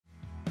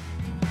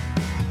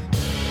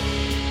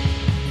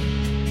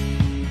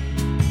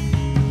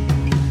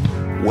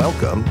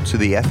Welcome to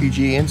the FEG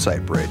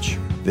Insight Bridge.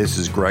 This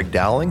is Greg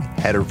Dowling,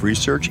 Head of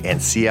Research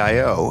and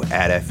CIO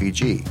at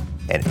FEG,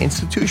 an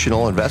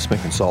institutional investment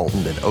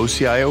consultant and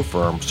OCIO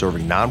firm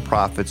serving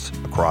nonprofits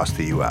across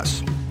the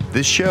U.S.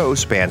 This show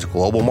spans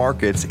global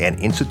markets and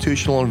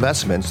institutional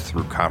investments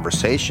through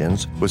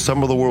conversations with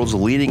some of the world's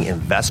leading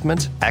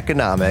investment,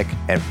 economic,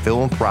 and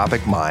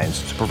philanthropic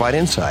minds to provide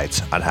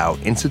insights on how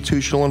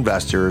institutional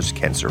investors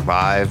can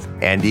survive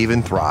and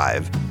even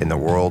thrive in the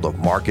world of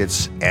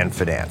markets and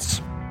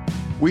finance.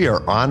 We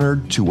are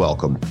honored to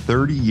welcome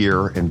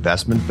 30-year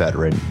investment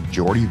veteran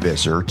Jordi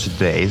Visser to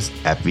today's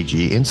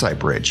FEG Insight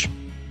Bridge.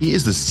 He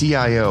is the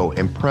CIO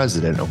and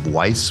president of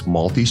Weiss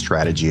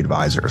Multi-Strategy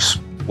Advisors.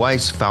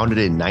 Weiss, founded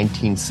in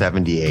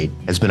 1978,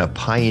 has been a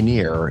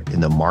pioneer in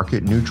the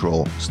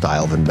market-neutral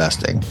style of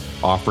investing,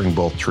 offering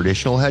both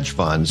traditional hedge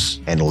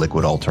funds and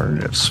liquid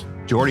alternatives.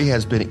 Jordi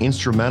has been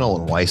instrumental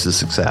in Weiss's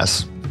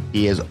success.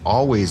 He has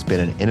always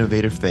been an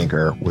innovative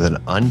thinker with an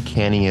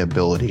uncanny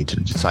ability to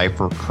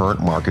decipher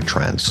current market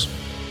trends.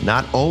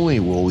 Not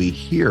only will we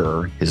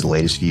hear his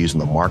latest views on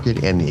the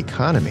market and the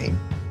economy,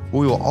 but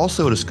we will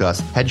also discuss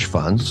hedge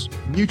funds,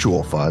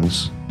 mutual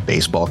funds,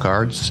 baseball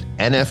cards,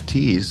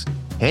 NFTs,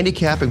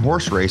 handicapping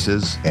horse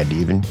races, and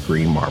even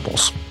green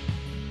marbles.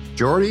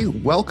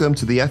 Jordi, welcome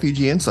to the FEG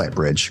Insight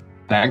Bridge.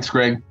 Thanks,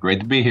 Greg. Great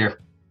to be here.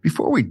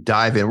 Before we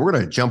dive in, we're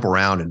going to jump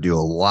around and do a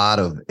lot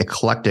of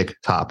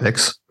eclectic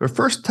topics. But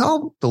first,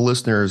 tell the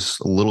listeners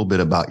a little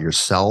bit about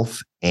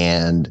yourself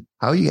and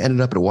how you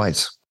ended up at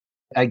Weiss.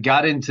 I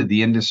got into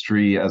the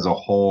industry as a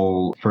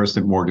whole, first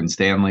at Morgan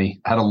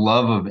Stanley. I had a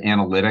love of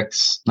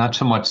analytics, not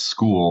so much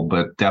school,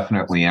 but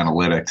definitely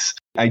analytics.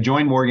 I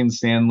joined Morgan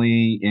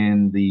Stanley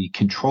in the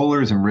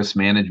controllers and risk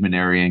management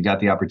area and got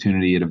the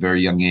opportunity at a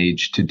very young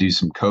age to do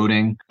some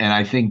coding. And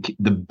I think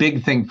the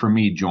big thing for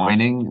me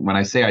joining, when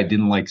I say I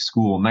didn't like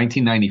school,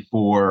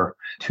 1994,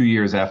 2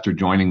 years after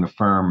joining the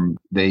firm,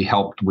 they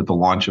helped with the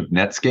launch of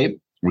Netscape,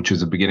 which is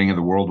the beginning of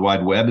the World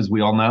Wide Web, as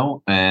we all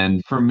know.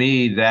 And for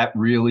me, that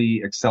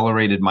really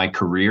accelerated my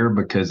career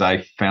because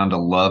I found a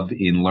love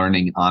in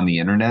learning on the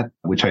internet,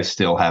 which I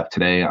still have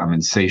today. I'm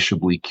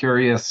insatiably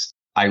curious.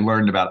 I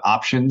learned about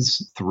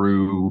options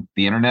through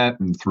the internet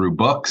and through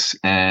books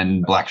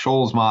and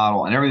Black-Scholes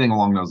model and everything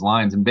along those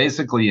lines. And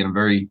basically, in a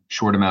very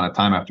short amount of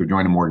time after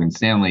joining Morgan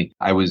Stanley,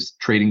 I was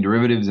trading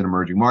derivatives in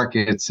emerging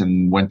markets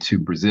and went to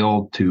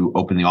Brazil to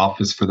open the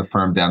office for the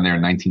firm down there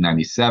in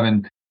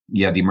 1997.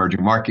 Yeah, the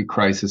emerging market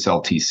crisis,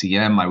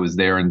 LTCM. I was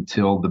there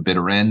until the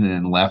bitter end and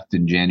then left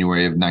in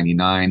January of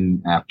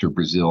 99 after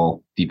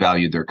Brazil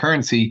devalued their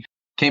currency.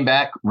 Came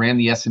back, ran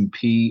the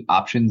S&P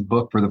options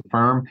book for the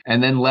firm,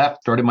 and then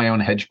left, started my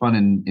own hedge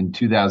fund in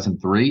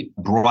 2003,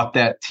 brought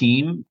that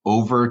team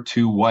over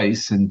to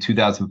Weiss in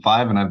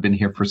 2005, and I've been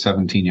here for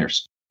 17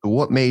 years.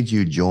 What made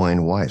you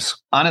join Weiss?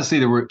 Honestly,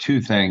 there were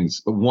two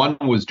things. One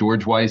was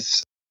George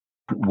Weiss.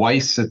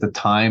 Weiss at the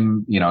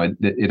time,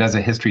 it has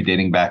a history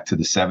dating back to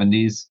the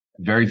 70s.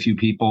 Very few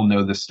people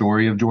know the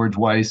story of George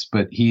Weiss,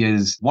 but he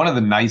is one of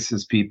the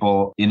nicest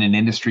people in an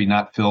industry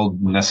not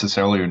filled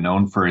necessarily or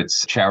known for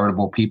its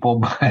charitable people.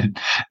 But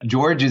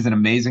George is an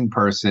amazing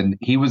person.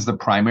 He was the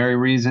primary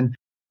reason.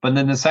 But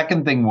then the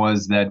second thing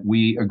was that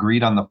we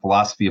agreed on the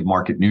philosophy of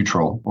market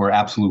neutral or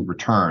absolute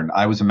return.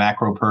 I was a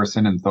macro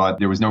person and thought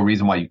there was no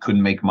reason why you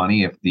couldn't make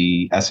money if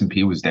the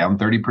S&P was down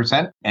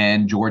 30%.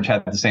 And George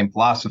had the same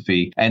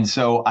philosophy. And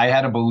so I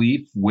had a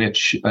belief,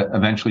 which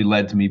eventually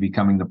led to me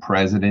becoming the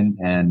president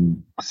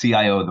and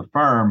CIO of the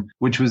firm,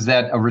 which was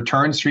that a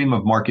return stream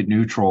of market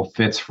neutral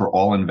fits for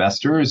all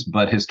investors.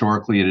 But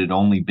historically, it had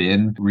only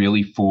been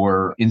really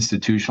for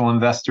institutional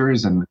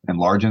investors and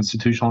large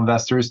institutional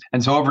investors.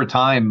 And so over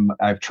time,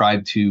 I've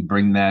tried to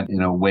bring that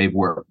in a way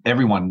where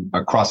everyone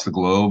across the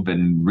globe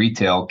and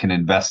retail can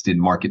invest in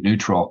market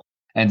neutral.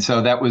 And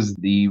so that was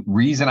the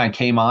reason I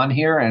came on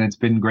here, and it's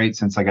been great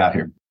since I got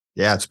here.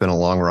 Yeah, it's been a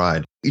long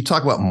ride. You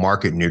talk about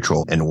market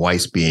neutral and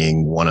Weiss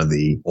being one of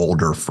the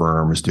older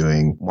firms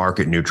doing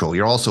market neutral.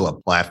 You're also a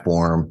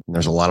platform.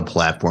 There's a lot of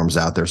platforms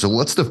out there. So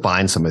let's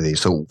define some of these.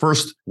 So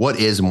first, what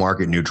is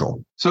market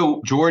neutral?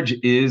 So George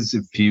is,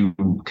 if you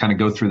kind of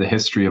go through the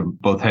history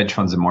of both hedge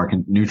funds and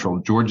market neutral,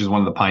 George is one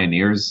of the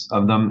pioneers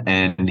of them.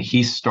 And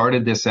he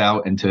started this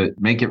out, and to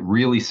make it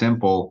really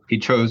simple, he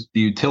chose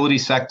the utility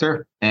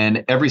sector,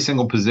 and every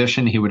single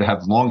position he would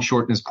have long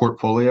short in his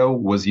portfolio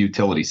was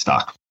utility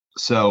stock.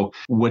 So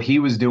what he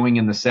was doing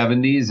in the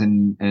 70s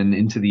and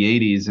into the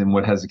 80s and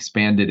what has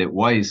expanded at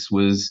Weiss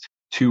was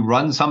to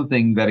run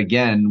something that,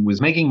 again, was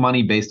making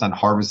money based on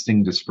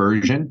harvesting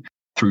dispersion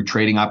through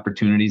trading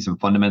opportunities and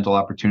fundamental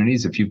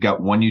opportunities. If you've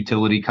got one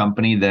utility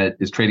company that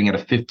is trading at a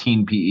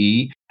 15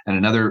 PE and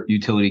another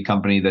utility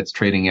company that's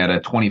trading at a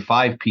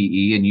 25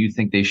 PE and you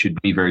think they should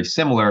be very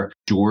similar,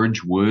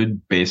 George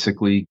would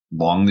basically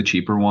long the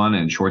cheaper one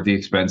and short the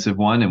expensive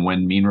one. And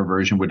when mean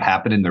reversion would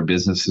happen and their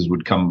businesses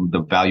would come,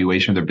 the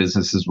valuation of their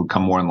businesses would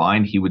come more in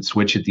line, he would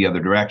switch it the other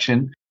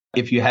direction.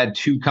 If you had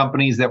two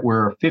companies that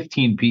were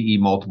 15 PE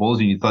multiples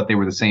and you thought they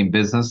were the same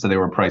business, so they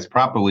were priced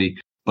properly,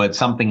 but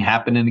something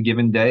happened in a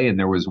given day and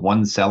there was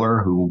one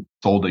seller who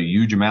sold a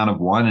huge amount of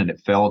one and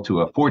it fell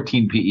to a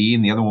 14 PE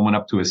and the other one went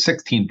up to a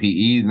 16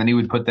 PE, and then he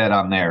would put that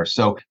on there.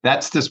 So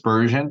that's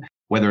dispersion,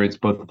 whether it's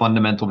both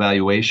fundamental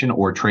valuation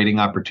or trading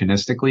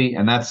opportunistically.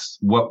 And that's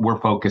what we're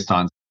focused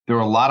on. There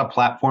are a lot of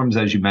platforms,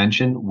 as you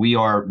mentioned. We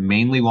are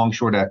mainly long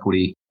short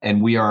equity,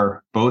 and we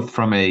are both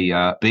from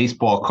a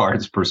baseball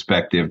cards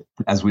perspective,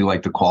 as we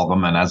like to call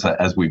them, and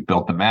as we've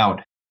built them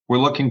out. We're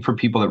looking for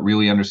people that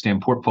really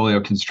understand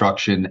portfolio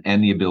construction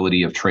and the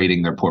ability of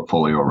trading their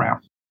portfolio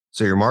around.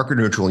 So you're market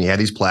neutral and you have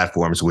these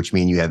platforms, which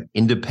mean you have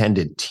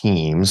independent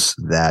teams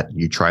that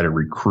you try to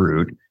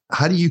recruit.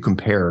 How do you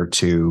compare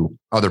to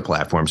other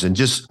platforms? And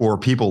just for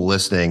people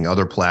listening,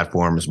 other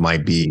platforms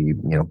might be,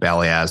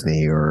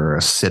 Balyasny or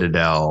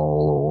Citadel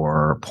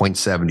or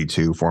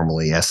Point72,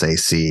 formerly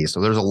SAC.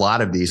 So there's a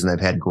lot of these and they've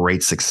had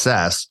great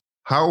success.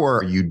 How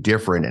are you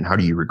different and how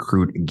do you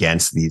recruit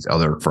against these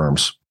other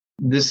firms?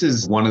 This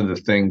is one of the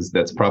things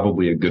that's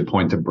probably a good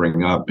point to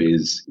bring up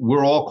is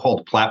we're all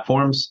called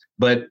platforms.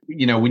 But,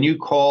 when you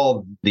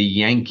call the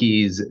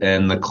Yankees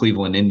and the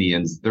Cleveland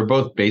Indians, they're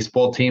both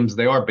baseball teams.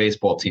 They are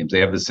baseball teams. They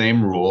have the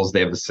same rules.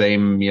 They have the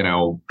same,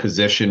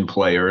 position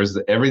players.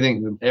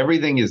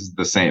 Everything is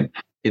the same.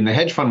 In the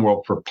hedge fund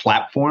world for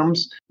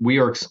platforms, we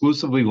are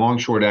exclusively long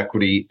short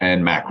equity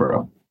and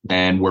macro.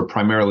 And we're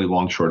primarily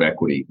long short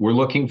equity. We're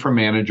looking for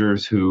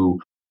managers who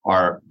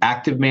are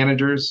active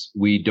managers.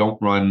 We don't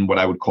run what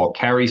I would call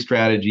carry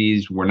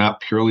strategies. We're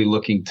not purely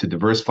looking to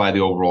diversify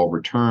the overall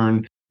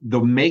return. The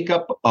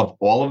makeup of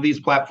all of these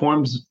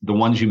platforms, the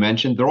ones you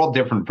mentioned, they're all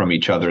different from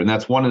each other. And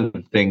that's one of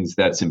the things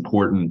that's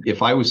important.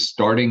 If I was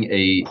starting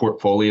a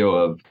portfolio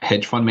of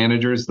hedge fund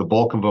managers, the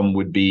bulk of them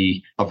would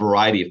be a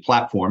variety of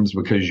platforms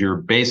because you're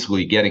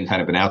basically getting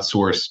kind of an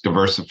outsourced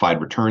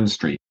diversified return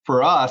stream.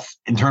 For us,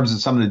 in terms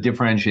of some of the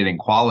differentiating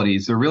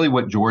qualities, they're really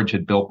what George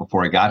had built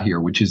before I got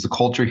here, which is the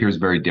culture here is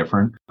very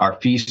different. Our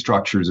fee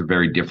structures are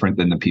very different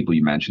than the people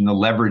you mentioned. The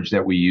leverage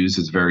that we use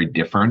is very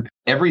different.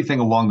 Everything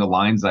along the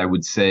lines, I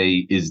would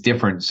say, is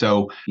different.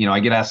 So,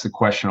 I get asked the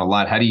question a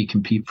lot, how do you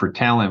compete for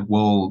talent?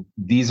 Well,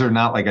 these are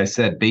not, like I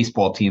said,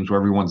 baseball teams where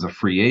everyone's a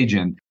free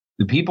agent.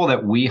 The people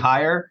that we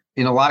hire,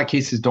 in a lot of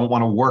cases, don't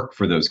want to work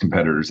for those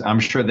competitors. I'm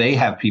sure they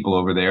have people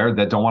over there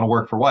that don't want to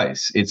work for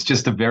Weiss. It's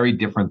just a very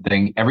different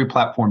thing. Every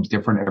platform is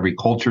different. Every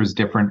culture is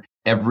different.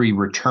 Every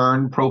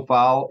return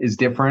profile is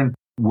different.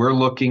 We're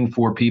looking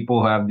for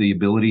people who have the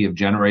ability of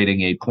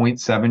generating a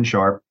 0.7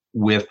 Sharpe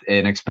with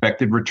an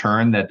expected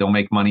return that they'll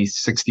make money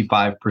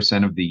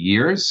 65% of the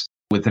years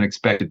with an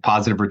expected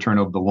positive return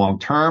over the long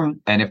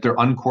term. And if they're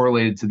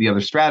uncorrelated to the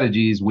other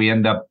strategies, we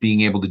end up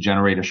being able to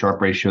generate a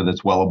Sharpe ratio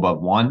that's well above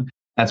 1.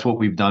 That's what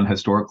we've done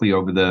historically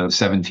over the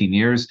 17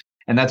 years.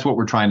 And that's what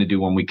we're trying to do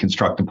when we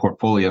construct a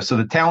portfolio. So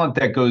the talent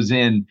that goes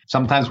in,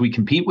 sometimes we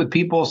compete with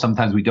people,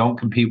 sometimes we don't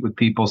compete with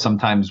people,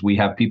 sometimes we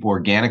have people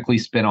organically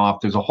spin off.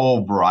 There's a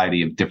whole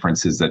variety of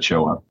differences that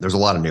show up. There's a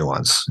lot of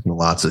nuance,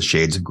 lots of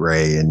shades of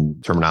gray and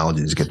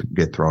terminologies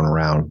get thrown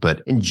around.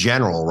 But in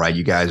general, right,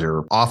 you guys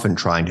are often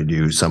trying to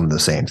do some of the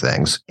same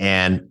things.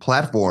 And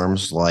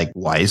platforms like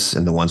Weiss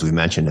and the ones we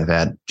mentioned have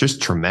had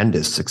just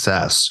tremendous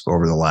success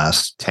over the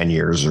last 10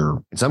 years,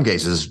 or in some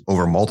cases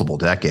over multiple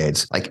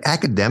decades. Like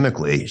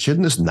academically,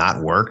 shouldn't this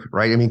not work,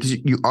 right? I mean, because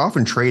you're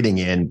often trading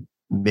in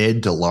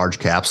mid to large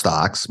cap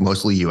stocks,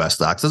 mostly US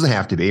stocks. Doesn't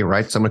have to be,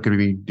 right? Someone could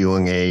be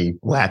doing a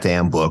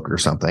LATAM book or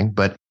something,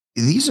 but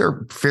these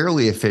are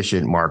fairly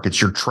efficient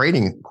markets. You're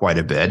trading quite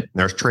a bit.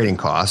 There's trading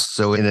costs.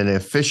 So in an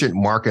efficient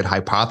market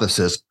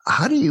hypothesis,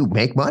 how do you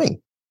make money?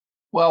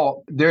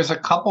 Well, there's a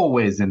couple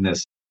ways in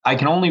this. I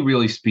can only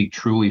really speak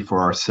truly for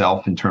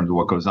ourselves in terms of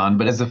what goes on,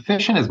 but as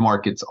efficient as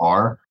markets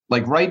are,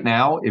 like right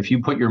now, if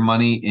you put your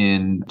money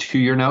in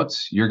 2-year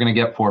notes, you're going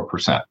to get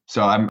 4%.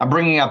 So I'm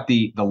bringing up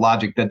the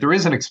logic that there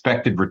is an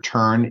expected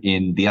return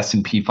in the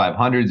S&P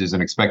 500. There's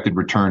an expected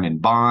return in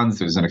bonds.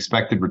 There's an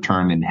expected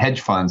return in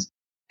hedge funds.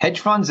 Hedge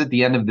funds, at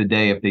the end of the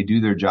day, if they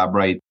do their job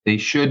right, they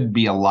should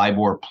be a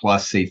LIBOR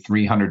plus a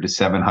 300 to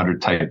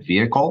 700 type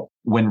vehicle.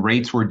 When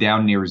rates were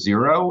down near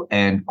zero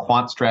and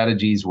quant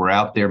strategies were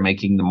out there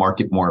making the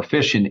market more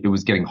efficient, it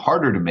was getting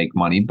harder to make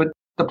money. But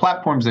the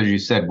platforms, as you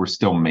said, were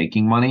still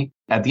making money.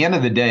 At the end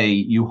of the day,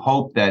 you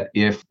hope that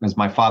if, as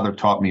my father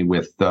taught me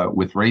with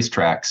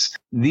racetracks,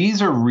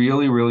 these are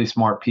really, really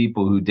smart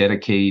people who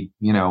dedicate,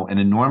 an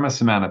enormous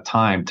amount of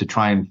time to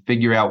try and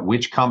figure out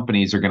which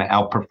companies are going to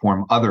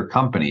outperform other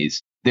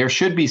companies. There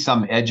should be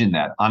some edge in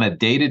that. On a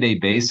day-to-day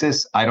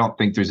basis, I don't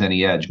think there's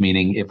any edge,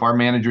 meaning if our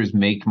managers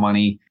make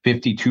money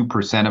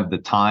 52% of the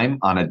time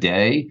on a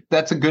day,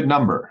 that's a good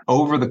number.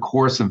 Over the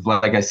course of,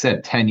 like I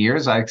said, 10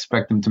 years, I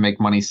expect them to make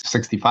money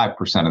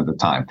 65% of the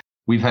time.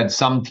 We've had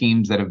some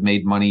teams that have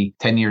made money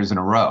 10 years in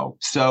a row.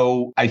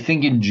 So I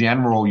think in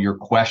general, your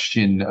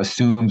question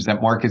assumes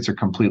that markets are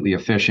completely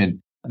efficient.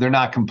 They're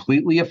not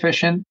completely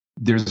efficient.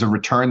 There's a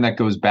return that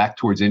goes back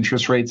towards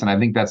interest rates. And I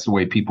think that's the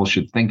way people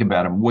should think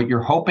about them. What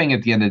you're hoping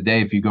at the end of the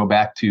day, if you go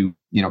back to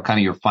kind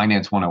of your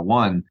finance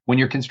 101. When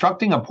you're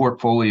constructing a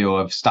portfolio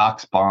of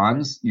stocks,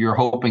 bonds, you're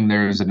hoping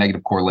there's a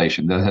negative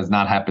correlation. That has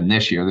not happened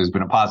this year. There's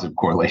been a positive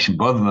correlation.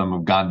 Both of them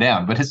have gone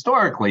down. But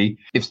historically,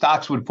 if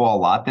stocks would fall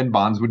a lot, then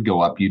bonds would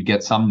go up. You'd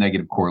get some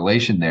negative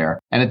correlation there.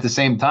 And at the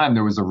same time,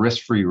 there was a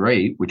risk-free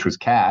rate, which was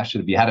cash.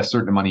 And if you had a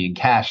certain amount in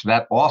cash,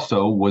 that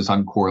also was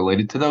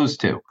uncorrelated to those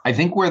two. I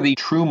think where the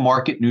true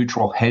market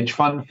neutral hedge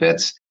fund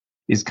fits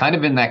is kind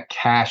of in that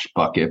cash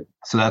bucket.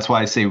 So that's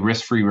why I say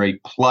risk-free rate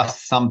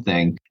plus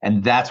something.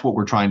 And that's what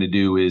we're trying to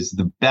do is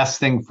the best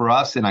thing for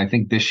us. And I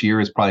think this year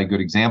is probably a good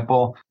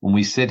example. When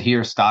we sit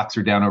here, stocks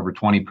are down over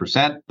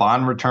 20%.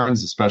 Bond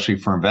returns, especially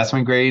for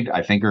investment grade,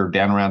 I think are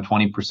down around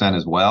 20%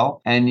 as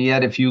well. And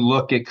yet, if you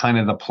look at kind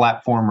of the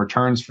platform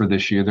returns for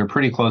this year, they're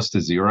pretty close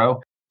to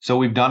zero. So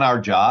we've done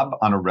our job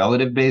on a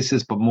relative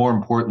basis, but more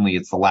importantly,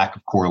 it's the lack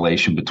of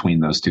correlation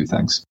between those two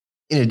things.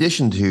 In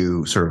addition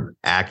to sort of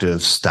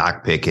active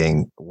stock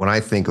picking, when I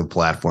think of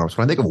platforms,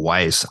 when I think of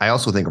Weiss, I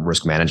also think of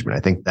risk management. I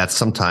think that's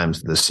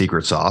sometimes the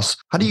secret sauce.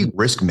 How do you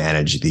risk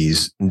manage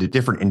these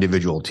different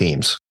individual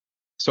teams?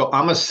 So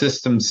I'm a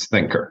systems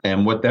thinker.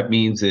 And what that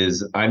means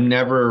is I'm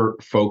never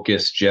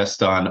focused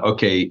just on,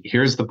 okay,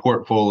 here's the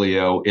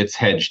portfolio, it's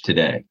hedged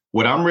today.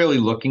 What I'm really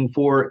looking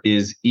for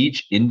is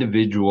each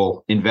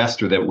individual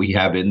investor that we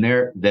have in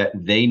there, that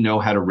they know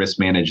how to risk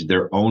manage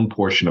their own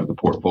portion of the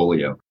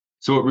portfolio.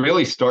 So it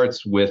really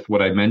starts with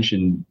what I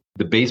mentioned.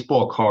 The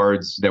baseball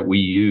cards that we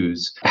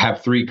use have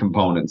three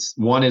components.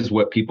 One is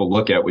what people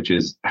look at, which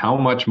is how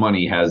much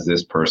money has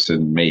this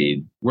person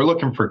made? We're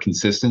looking for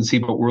consistency,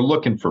 but we're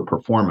looking for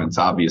performance,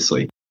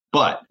 obviously.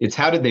 But it's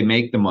how did they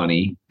make the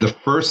money? The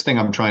first thing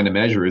I'm trying to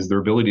measure is their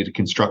ability to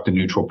construct a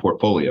neutral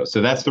portfolio.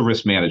 So that's the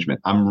risk management.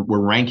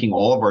 We're ranking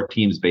all of our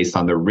teams based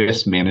on their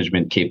risk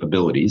management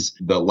capabilities.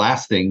 The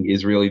last thing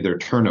is really their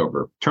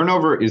turnover.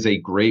 Turnover is a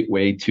great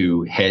way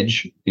to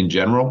hedge in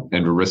general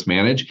and to risk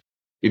manage.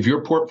 If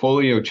your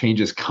portfolio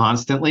changes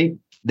constantly,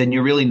 then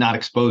you're really not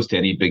exposed to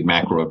any big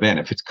macro event.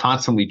 If it's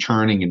constantly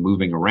churning and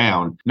moving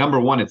around, number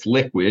one, it's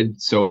liquid.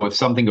 So if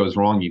something goes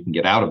wrong, you can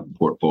get out of the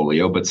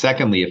portfolio. But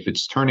secondly, if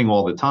it's turning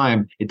all the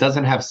time, it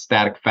doesn't have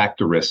static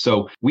factor risk.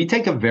 So we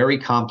take a very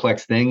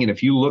complex thing. And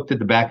if you looked at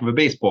the back of a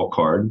baseball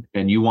card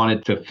and you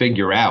wanted to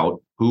figure out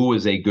who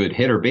was a good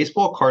hitter,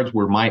 baseball cards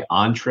were my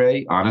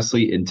entree,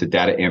 honestly, into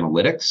data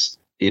analytics.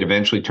 It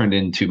eventually turned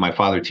into my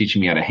father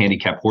teaching me how to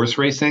handicap horse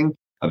racing.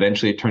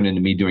 Eventually, it turned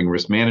into me doing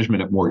risk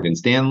management at Morgan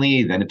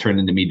Stanley. Then it turned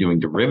into me doing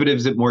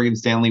derivatives at Morgan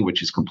Stanley,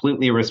 which is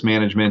completely risk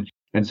management.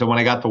 And so when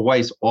I got to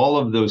Weiss, all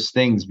of those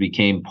things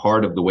became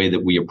part of the way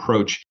that we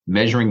approach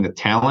measuring the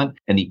talent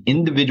and the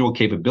individual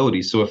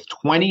capabilities. So if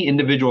 20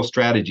 individual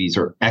strategies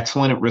are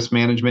excellent at risk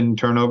management and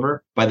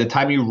turnover, by the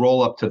time you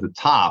roll up to the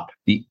top,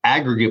 the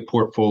aggregate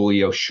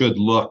portfolio should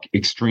look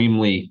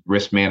extremely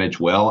risk managed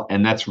well.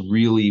 And that's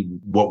really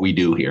what we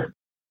do here.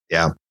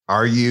 Yeah.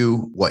 Are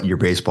you what your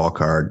baseball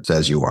card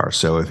says you are?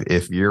 So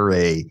if you're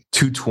a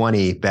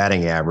 220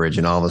 batting average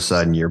and all of a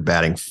sudden you're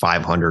batting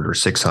 500 or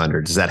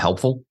 600, is that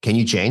helpful? Can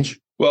you change?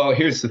 Well,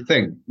 here's the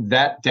thing.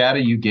 That data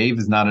you gave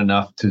is not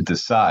enough to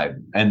decide.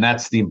 And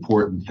that's the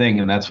important thing.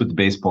 And that's what the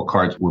baseball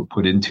cards were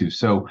put into.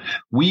 So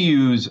we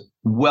use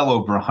well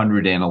over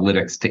 100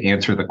 analytics to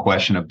answer the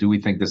question of, do we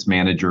think this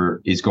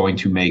manager is going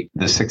to make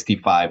the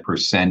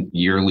 65%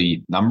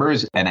 yearly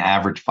numbers and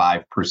average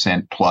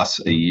 5%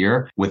 plus a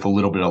year with a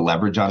little bit of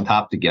leverage on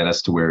top to get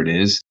us to where it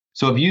is?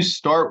 So if you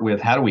start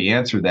with, how do we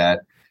answer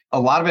that? A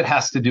lot of it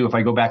has to do, if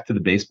I go back to the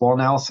baseball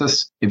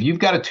analysis, if you've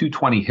got a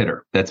 220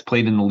 hitter that's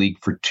played in the league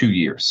for 2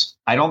 years,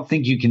 I don't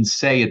think you can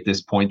say at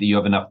this point that you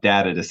have enough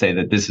data to say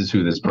that this is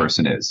who this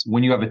person is.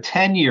 When you have a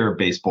 10-year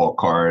baseball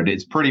card,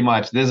 it's pretty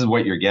much this is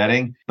what you're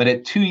getting. But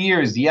at 2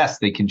 years, yes,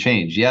 they can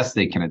change. Yes,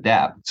 they can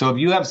adapt. So if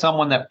you have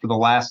someone that for the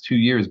last 2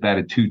 years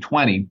batted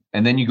 220,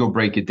 and then you go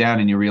break it down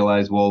and you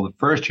realize, well, the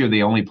first year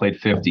they only played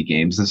 50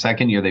 games. The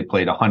second year they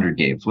played 100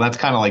 games. Well, that's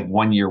kind of like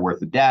 1 year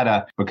worth of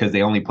data because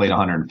they only played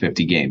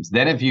 150 games.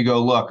 Then if you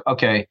go look,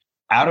 okay,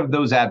 out of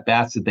those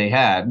at-bats that they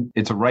had,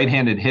 it's a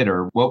right-handed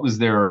hitter. What was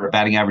their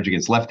batting average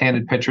against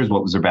left-handed pitchers?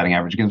 What was their batting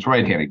average against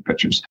right-handed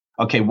pitchers?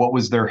 Okay, what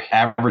was their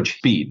average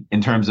speed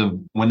in terms of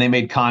when they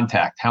made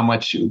contact? How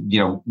much,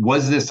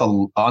 was this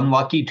an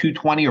unlucky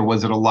 220 or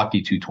was it a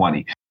lucky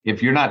 220?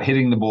 If you're not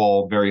hitting the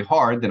ball very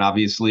hard, then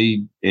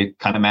obviously it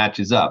kind of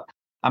matches up.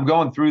 I'm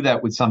going through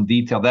that with some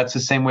detail. That's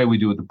the same way we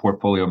do with the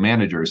portfolio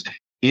managers.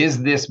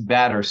 Is this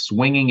batter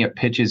swinging at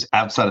pitches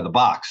outside of the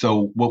box?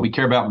 So what we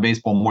care about in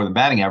baseball more than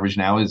batting average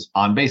now is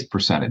on-base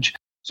percentage.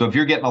 So if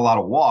you're getting a lot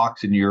of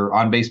walks and your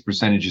on-base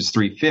percentage is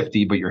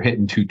 350, but you're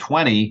hitting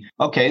 220,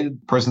 okay, the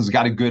person's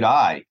got a good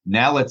eye.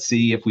 Now let's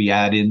see if we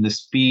add in the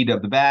speed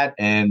of the bat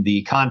and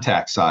the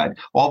contact side.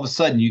 All of a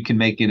sudden, you can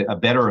make it a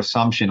better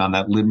assumption on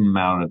that limited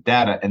amount of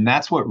data. And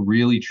that's what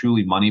really,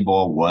 truly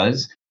Moneyball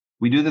was.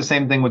 We do the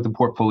same thing with the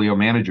portfolio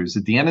managers.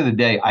 At the end of the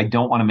day, I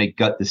don't want to make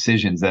gut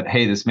decisions that,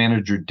 hey, this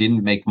manager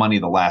didn't make money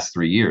the last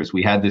 3 years.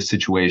 We had this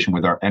situation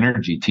with our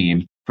energy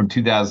team. from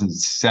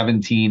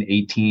 2017,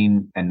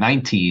 18, and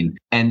 19.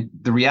 And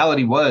the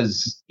reality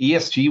was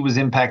ESG was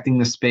impacting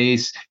the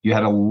space. You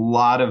had a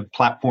lot of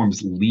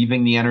platforms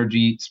leaving the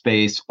energy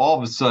space. All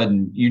of a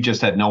sudden, you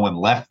just had no one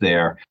left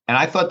there. And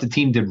I thought the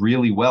team did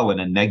really well in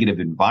a negative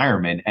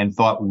environment and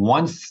thought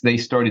once they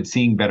started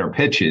seeing better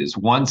pitches,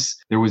 once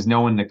there was no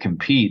one to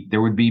compete,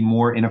 there would be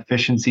more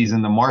inefficiencies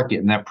in the market.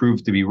 And that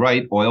proved to be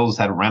right. Oil's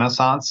had a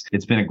renaissance.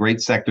 It's been a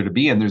great sector to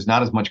be in. There's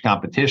not as much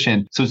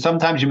competition. So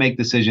sometimes you make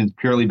decisions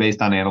purely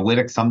based on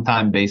analytics,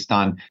 sometimes based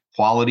on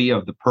quality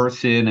of the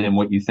person and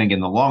what you think in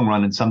the long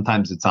run. And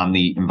sometimes it's on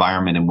the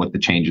environment and what the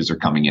changes are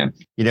coming in.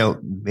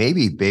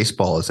 Maybe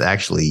baseball is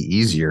actually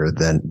easier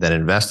than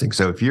investing.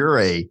 So if you're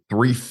a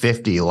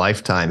 350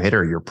 lifetime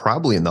hitter, you're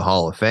probably in the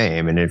Hall of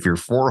Fame. And if you're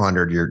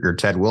 400, you're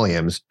Ted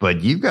Williams,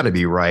 but you've got to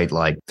be right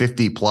like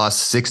 50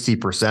 plus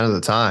 60% of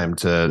the time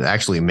to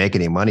actually make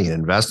any money in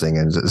investing.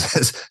 And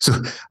so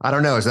I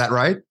don't know, is that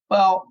right?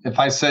 Well, if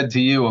I said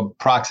to you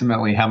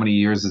approximately how many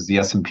years is the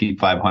S&P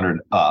 500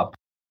 up,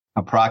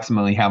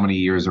 approximately how many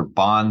years are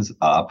bonds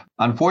up?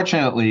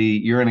 Unfortunately,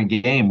 you're in a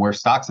game where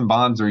stocks and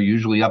bonds are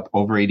usually up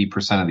over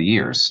 80% of the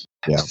years.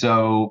 Yeah.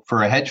 So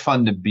for a hedge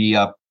fund to be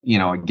up,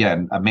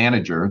 again, a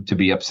manager to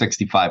be up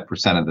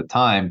 65% of the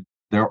time,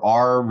 there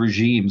are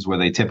regimes where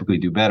they typically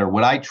do better.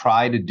 What I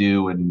try to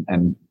do,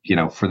 and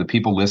for the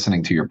people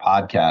listening to your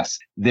podcast,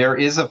 there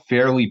is a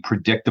fairly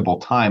predictable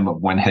time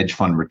of when hedge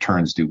fund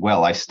returns do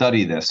well. I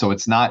study this. So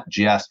it's not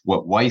just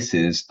what Weiss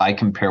is. I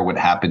compare what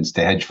happens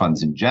to hedge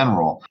funds in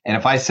general. And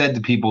if I said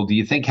to people, do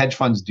you think hedge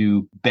funds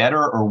do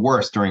better or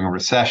worse during a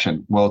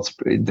recession? Well, it's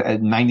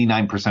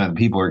 99% of the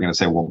people are going to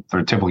say, well,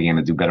 they're typically going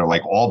to do better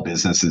like all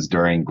businesses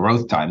during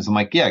growth times. I'm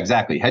like, yeah,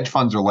 exactly. Hedge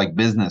funds are like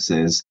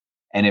businesses.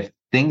 And if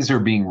things are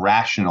being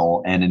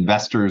rational and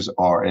investors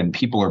are and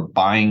people are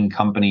buying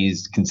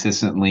companies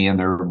consistently and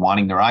they're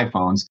wanting their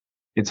iPhones,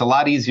 it's a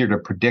lot easier to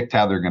predict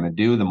how they're going to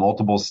do. The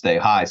multiples stay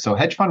high. So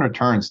hedge fund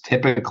returns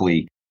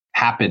typically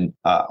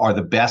are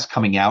the best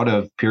coming out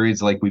of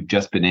periods like we've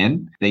just been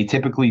in. They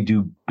typically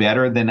do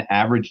better than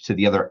average to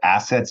the other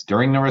assets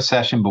during the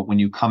recession. But when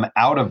you come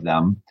out of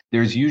them,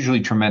 there's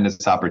usually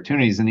tremendous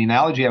opportunities. And the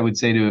analogy I would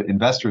say to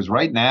investors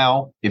right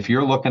now, if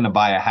you're looking to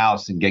buy a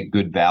house and get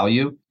good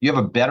value, you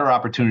have a better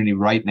opportunity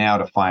right now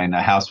to find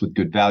a house with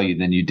good value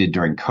than you did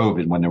during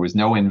COVID when there was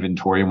no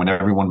inventory and when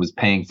everyone was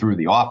paying through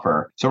the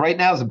offer. So right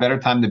now is a better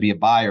time to be a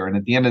buyer. And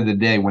at the end of the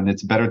day, when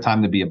it's a better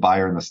time to be a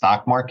buyer in the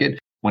stock market,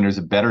 when there's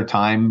a better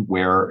time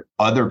where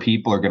other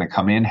people are going to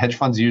come in, hedge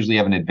funds usually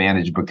have an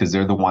advantage because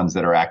they're the ones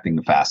that are acting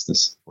the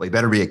fastest. Well, you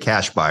better be a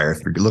cash buyer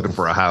if you're looking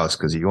for a house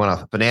because you want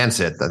to finance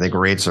it. I think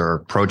rates are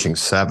approaching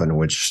 7,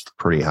 which is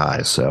pretty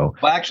high. So,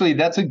 well, actually,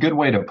 that's a good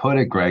way to put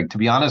it, Greg. To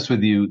be honest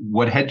with you,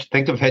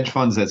 think of hedge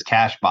funds as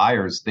cash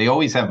buyers. They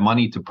always have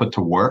money to put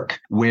to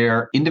work,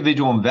 where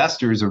individual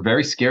investors are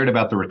very scared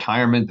about the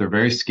retirement. They're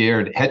very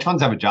scared. Hedge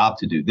funds have a job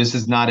to do. This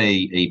is not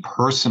a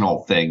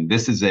personal thing.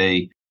 This is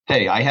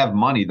hey, I have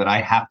money that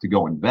I have to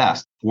go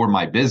invest for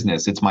my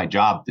business. It's my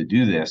job to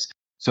do this.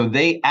 So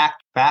they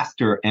act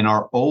faster and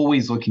are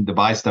always looking to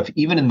buy stuff,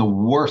 even in the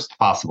worst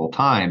possible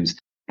times.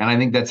 And I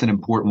think that's an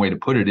important way to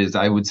put it is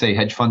I would say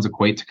hedge funds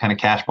equate to kind of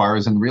cash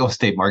buyers in the real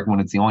estate market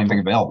when it's the only thing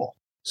available.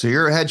 So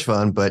you're a hedge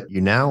fund, but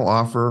you now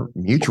offer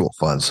mutual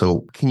funds.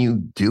 So can you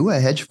do a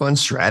hedge fund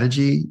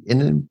strategy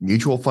in a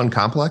mutual fund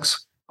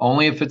complex?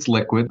 Only if it's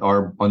liquid.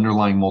 Our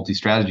underlying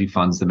multi-strategy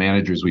funds, the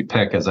managers we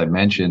pick, as I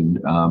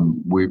mentioned,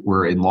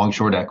 we're in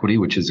long-short equity,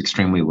 which is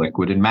extremely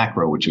liquid, and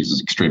macro, which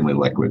is extremely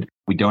liquid.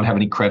 We don't have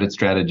any credit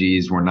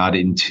strategies. We're not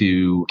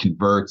into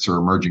converts or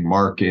emerging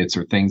markets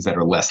or things that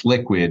are less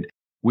liquid.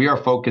 We are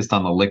focused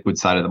on the liquid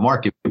side of the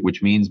market,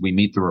 which means we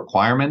meet the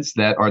requirements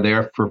that are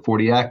there for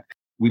 40 Act.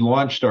 We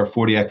launched our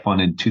 40 Act fund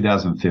in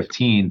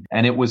 2015,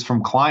 and it was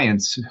from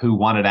clients who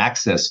wanted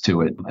access to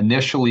it.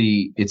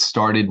 Initially, it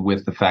started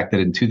with the fact that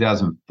in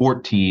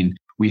 2014,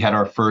 we had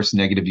our first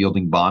negative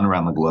yielding bond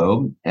around the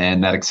globe,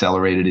 and that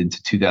accelerated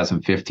into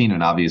 2015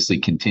 and obviously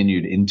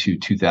continued into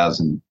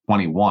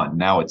 2021.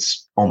 Now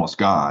it's almost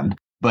gone.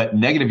 But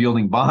negative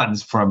yielding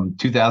bonds from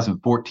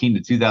 2014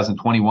 to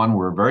 2021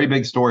 were a very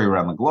big story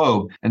around the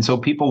globe. And so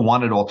people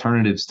wanted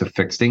alternatives to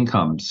fixed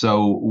income.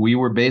 So we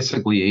were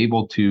basically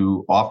able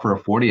to offer a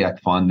 40 Act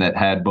fund that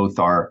had both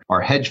our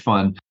hedge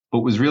fund,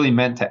 but was really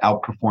meant to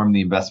outperform the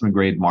investment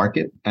grade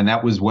market. And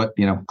that was what,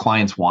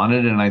 clients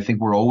wanted. And I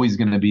think we're always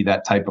going to be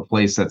that type of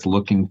place that's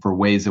looking for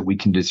ways that we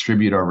can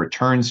distribute our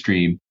return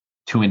stream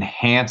to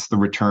enhance the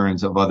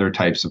returns of other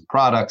types of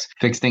products.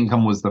 Fixed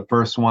income was the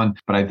first one,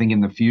 but I think in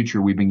the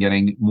future, we've been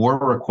getting more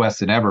requests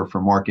than ever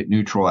for market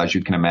neutral, as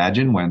you can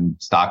imagine, when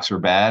stocks are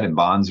bad and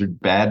bonds are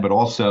bad. But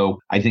also,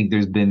 I think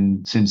there's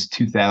been since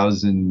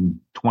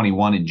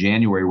 2021 in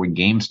January, when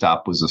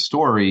GameStop was a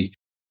story,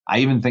 I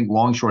even think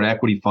long short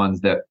equity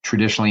funds that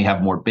traditionally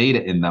have more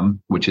beta in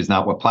them, which is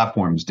not what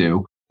platforms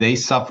do, they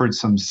suffered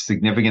some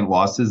significant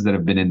losses that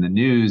have been in the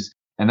news.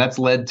 And that's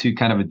led to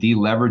kind of a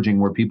deleveraging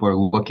where people are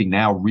looking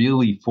now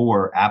really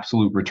for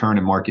absolute return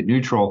and market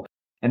neutral.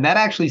 And that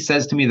actually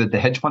says to me that the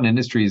hedge fund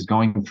industry is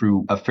going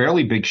through a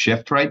fairly big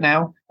shift right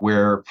now,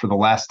 where for the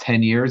last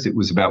 10 years, it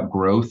was about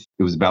growth.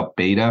 It was about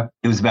beta.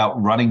 It was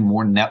about running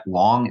more net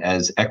long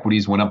as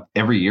equities went up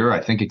every year,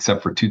 I think,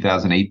 except for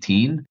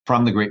 2018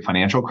 from the great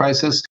financial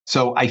crisis.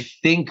 So I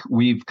think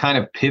we've kind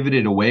of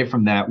pivoted away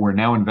from that, where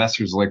now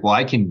investors are like, well,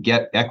 I can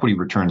get equity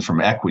returns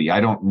from equity. I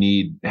don't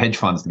need hedge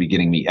funds to be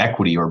getting me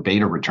equity or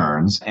beta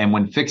returns. And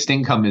when fixed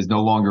income is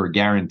no longer a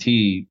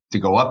guarantee to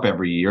go up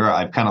every year,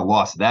 I've kind of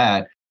lost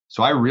that.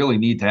 So I really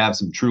need to have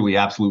some truly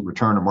absolute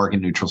return or market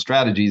neutral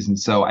strategies. And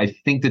so I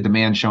think the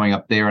demand showing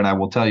up there, and I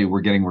will tell you, we're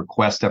getting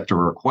request after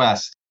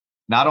request,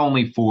 not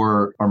only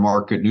for our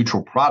market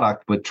neutral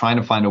product, but trying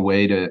to find a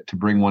way to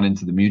bring one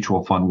into the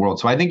mutual fund world.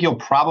 So I think you'll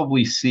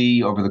probably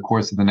see over the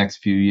course of the next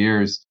few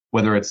years,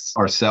 whether it's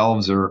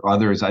ourselves or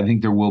others, I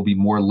think there will be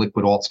more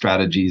liquid alt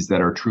strategies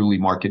that are truly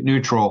market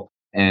neutral.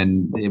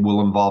 And it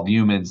will involve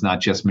humans,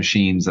 not just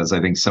machines, as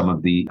I think some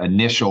of the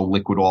initial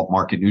liquid alt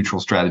market neutral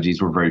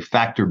strategies were very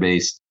factor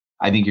based.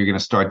 I think you're going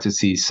to start to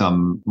see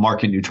some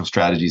market neutral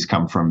strategies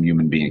come from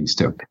human beings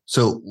too.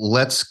 So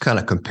let's kind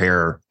of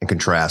compare and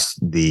contrast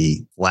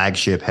the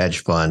flagship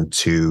hedge fund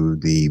to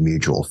the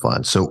mutual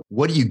fund. So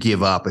what do you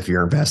give up if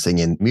you're investing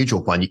in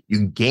mutual fund?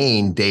 You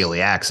gain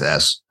daily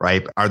access,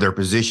 right? Are there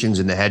positions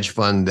in the hedge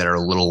fund that are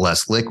a little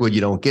less liquid? You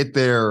don't get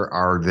there.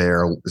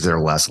 Is there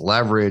less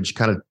leverage?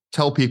 Kind of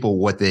tell people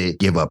what they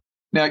give up.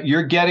 Now,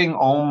 you're getting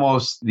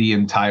almost the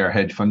entire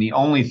hedge fund. The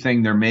only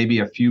thing, there may be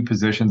a few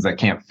positions that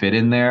can't fit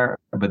in there,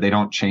 but they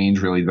don't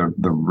change really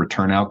the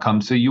return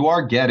outcome. So you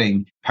are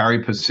getting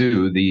pari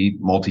passu, the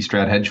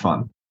multi-strat hedge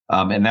fund.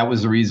 And that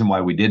was the reason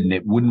why we didn't.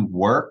 It wouldn't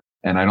work.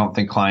 And I don't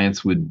think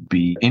clients would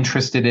be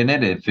interested in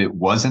it if it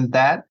wasn't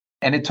that.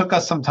 And it took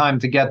us some time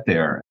to get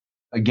there.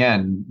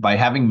 Again, by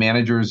having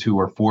managers who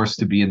are forced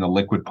to be in the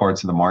liquid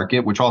parts of the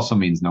market, which also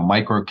means no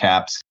micro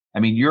caps. I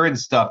mean, you're in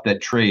stuff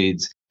that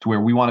trades to where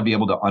we want to be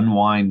able to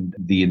unwind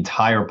the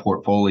entire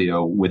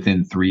portfolio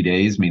within 3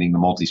 days, meaning the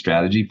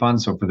multi-strategy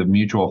fund. So for the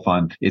mutual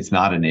fund, it's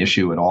not an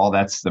issue at all.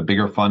 That's the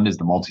bigger fund is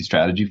the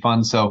multi-strategy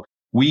fund. So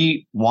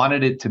we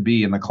wanted it to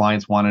be, and the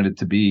clients wanted it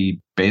to be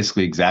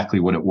basically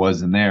exactly what it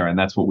was in there. And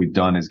that's what we've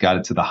done is got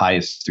it to the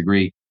highest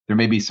degree. There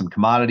may be some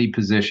commodity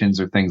positions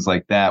or things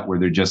like that where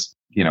they're just,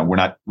 we don't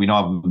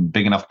have a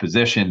big enough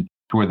position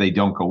to where they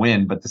don't go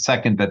in. But the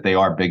second that they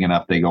are big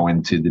enough, they go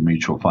into the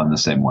mutual fund the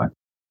same way.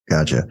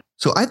 Gotcha.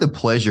 So I had the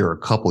pleasure a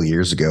couple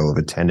years ago of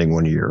attending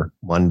one of your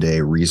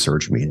Monday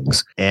research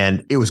meetings,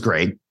 and it was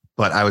great.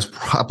 But I was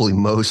probably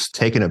most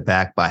taken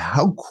aback by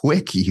how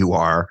quick you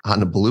are on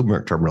the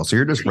Bloomberg terminal. So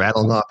you're just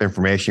rattling off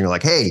information. You're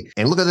like, hey,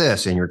 and look at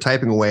this. And you're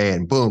typing away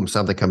and boom,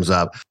 something comes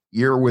up.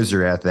 You're a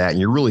wizard at that. And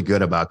you're really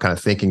good about kind of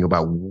thinking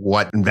about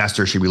what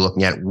investors should be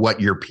looking at, what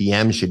your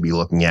PM should be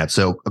looking at.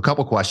 So a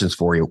couple questions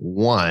for you.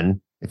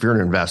 One, if you're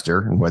an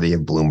investor, and whether you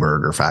have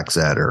Bloomberg or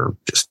FactSet or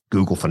just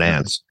Google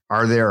Finance,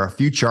 are there a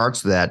few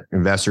charts that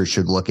investors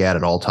should look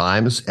at all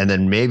times? And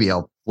then maybe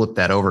I'll flip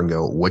that over and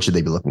go, what should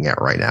they be looking at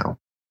right now?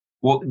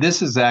 Well,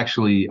 this is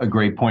actually a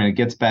great point. It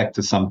gets back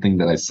to something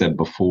that I said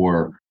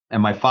before,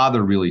 and my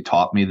father really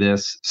taught me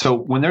this. So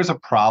when there's a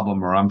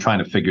problem or I'm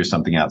trying to figure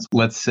something out,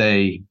 let's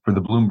say for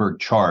the Bloomberg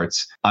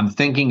charts, I'm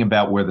thinking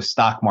about where the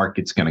stock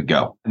market's going to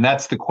go. And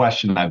that's the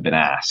question I've been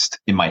asked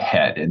in my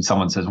head. And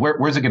someone says,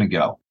 where's it going to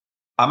go?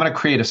 I'm going to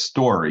create a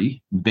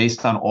story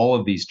based on all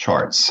of these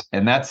charts.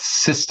 And that's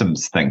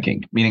systems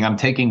thinking, meaning I'm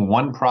taking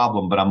one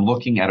problem, but I'm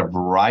looking at a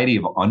variety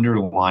of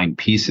underlying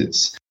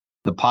pieces.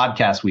 The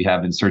podcast we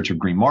have, In Search of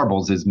Green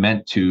Marbles,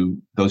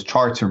 those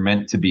charts are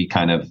meant to be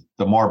kind of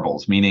the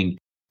marbles, meaning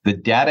the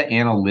data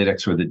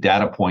analytics or the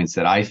data points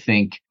that I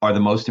think are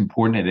the most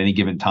important at any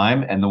given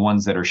time and the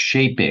ones that are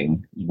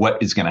shaping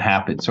what is going to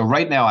happen. So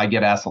right now I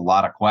get asked a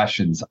lot of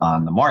questions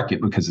on the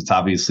market because it's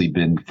obviously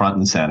been front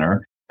and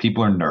center.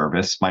 People are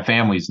nervous. My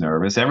family's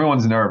nervous.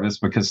 Everyone's nervous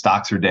because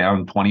stocks are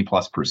down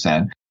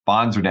 20+%.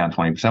 Bonds are down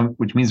 20%,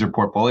 which means their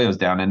portfolio is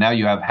down. And now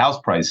you have house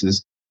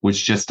prices,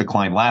 which just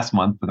declined last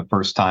month for the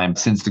first time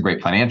since the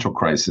great financial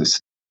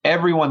crisis.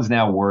 Everyone's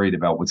now worried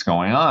about what's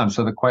going on.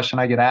 So the question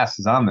I get asked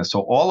is on this.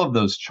 So all of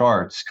those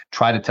charts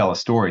try to tell a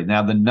story.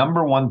 Now, the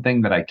number one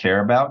thing that I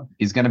care about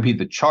is going to be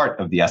the chart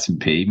of the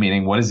S&P,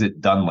 meaning what has it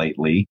done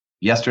lately?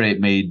 Yesterday, it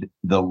made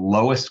the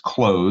lowest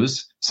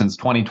close since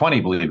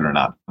 2020, believe it or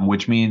not,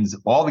 which means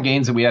all the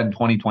gains that we had in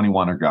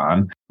 2021 are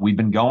gone. We've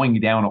been going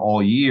down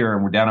all year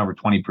and we're down over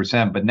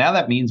 20%. But now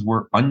that means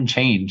we're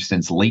unchanged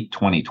since late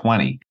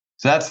 2020.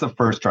 So that's the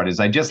first chart is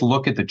I just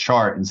look at the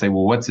chart and say,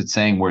 well, what's it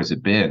saying? Where's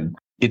it been?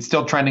 It's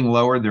still trending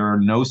lower. There are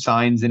no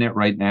signs in it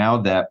right now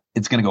that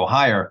it's going to go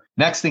higher.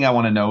 Next thing I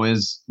want to know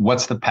is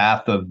what's the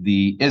path of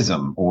the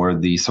ISM or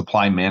the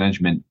supply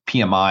management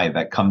PMI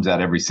that comes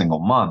out every single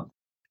month.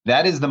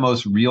 That is the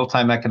most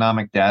real-time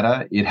economic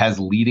data. It has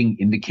leading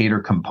indicator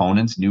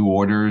components, new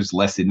orders,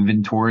 less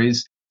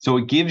inventories. So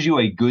it gives you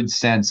a good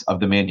sense of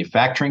the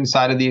manufacturing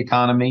side of the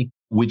economy,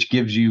 which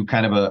gives you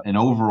kind of an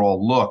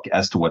overall look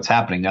as to what's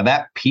happening. Now,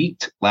 that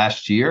peaked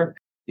last year.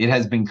 It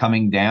has been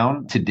coming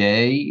down.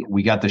 Today,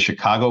 we got the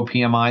Chicago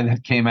PMI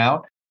that came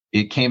out.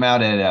 It came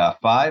out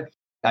at 5.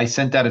 I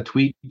sent out a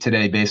tweet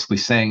today basically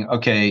saying,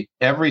 okay,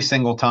 every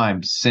single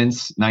time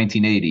since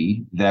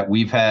 1980 that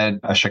we've had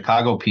a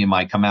Chicago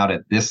PMI come out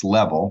at this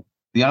level,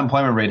 the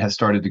unemployment rate has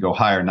started to go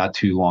higher not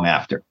too long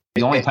after.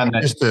 The only time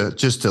that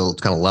just to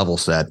kind of level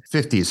set,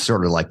 50 is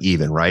sort of like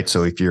even, right?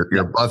 So if you're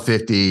above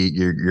 50,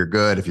 you're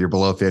good. If you're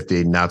below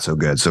 50, not so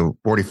good. So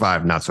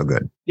 45, not so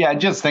good. Yeah,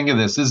 just think of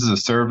this. This is a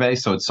survey,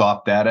 so it's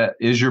soft data.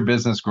 Is your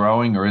business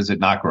growing or is it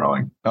not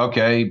growing?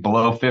 Okay,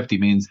 below 50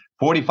 means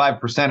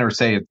 45% are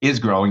say it is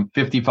growing,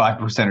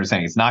 55% are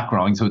saying it's not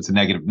growing, so it's a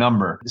negative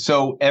number.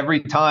 So every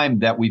time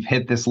that we've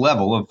hit this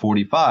level of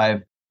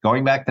 45,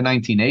 going back to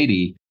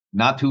 1980,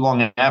 not too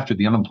long after,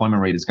 the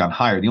unemployment rate has gone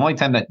higher. The only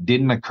time that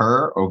didn't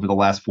occur over the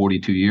last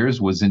 42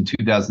 years was in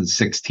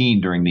 2016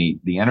 during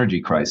the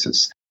energy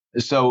crisis.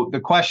 So the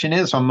question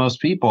is from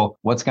most people,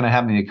 what's going to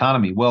happen to the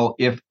economy? Well,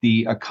 if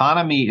the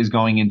economy is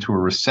going into a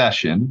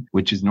recession,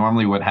 which is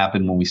normally what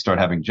happened when we start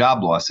having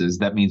job losses,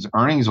 that means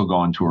earnings will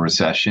go into a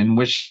recession,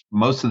 which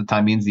most of the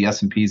time means the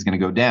S&P is going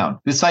to go down.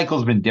 This cycle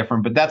has been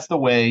different, but that's the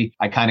way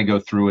I kind of go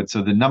through it.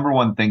 So the number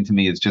one thing to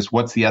me is just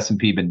what's the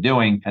S&P been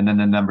doing? And then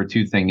the number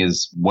two thing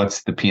is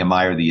what's the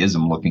PMI or the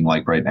ISM looking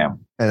like right now?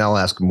 And I'll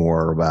ask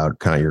more about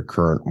kind of your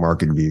current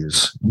market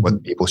views,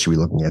 what people should be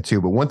looking at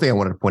too. But one thing I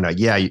wanted to point out,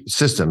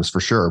 systems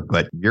for sure,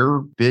 but you're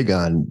big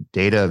on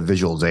data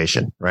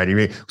visualization, right? I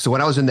mean, so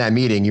when I was in that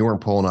meeting, you weren't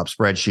pulling up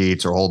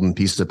spreadsheets or holding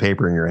pieces of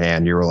paper in your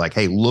hand. You were like,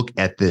 hey, look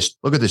at this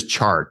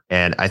chart.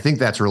 And I think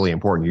that's really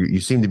important. You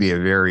seem to be a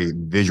very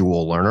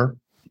visual learner.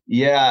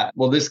 Yeah,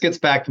 well, this gets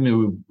back to me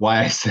why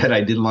I said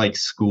I didn't like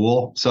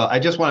school. So I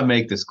just want to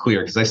make this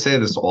clear because I say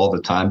this all the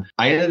time.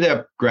 I ended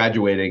up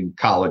graduating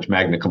college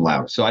magna cum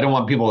laude. So I don't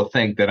want people to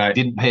think that I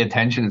didn't pay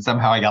attention and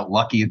somehow I got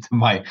lucky into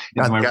my...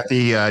 Got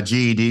the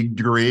GED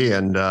degree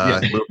and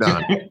moved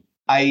on.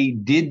 I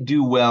did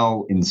do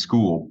well in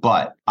school,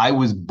 but I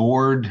was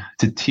bored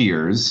to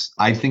tears.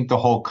 I think the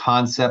whole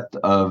concept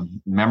of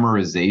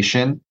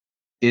memorization,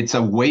 it's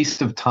a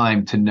waste of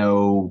time to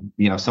know,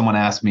 someone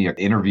asked me an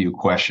interview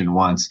question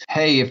once.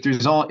 Hey, if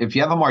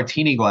you have a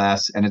martini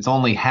glass and it's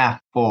only half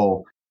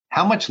full,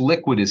 how much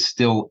liquid is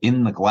still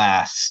in the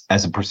glass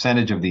as a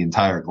percentage of the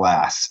entire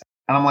glass?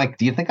 And I'm like,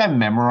 do you think I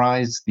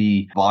memorized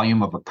the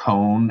volume of a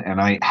cone and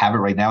I have it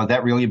right now? Is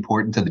that really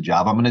important to the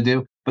job I'm going to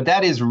do? But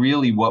that is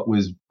really what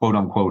was quote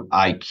unquote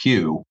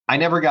IQ. I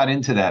never got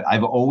into that.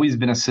 I've always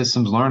been a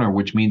systems learner,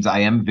 which means I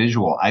am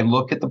visual. I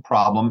look at the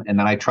problem and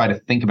then I try to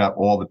think about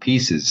all the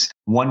pieces.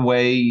 One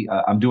way,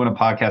 I'm doing a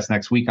podcast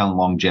next week on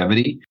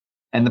longevity.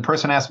 And the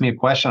person asked me a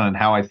question on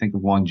how I think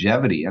of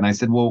longevity. And I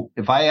said, well,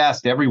 if I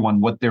asked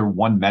everyone what their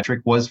one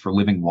metric was for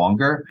living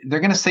longer, they're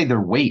going to say their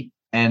weight.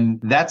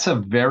 And that's a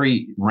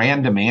very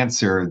random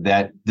answer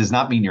that does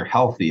not mean you're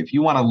healthy. If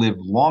you want to live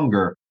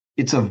longer,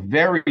 it's a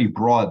very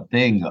broad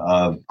thing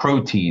of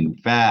protein,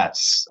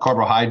 fats,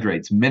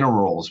 carbohydrates,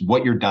 minerals,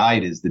 what your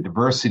diet is, the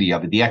diversity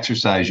of it, the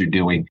exercise you're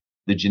doing,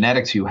 the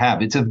genetics you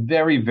have. It's a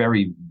very,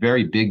 very,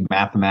 very big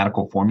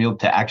mathematical formula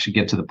to actually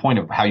get to the point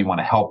of how you want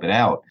to help it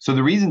out. So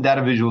the reason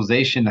data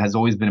visualization has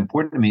always been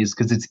important to me is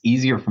because it's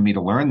easier for me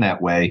to learn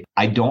that way.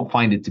 I don't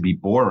find it to be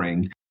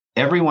boring.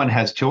 Everyone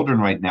has children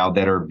right now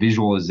that are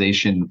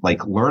visualization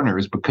like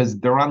learners because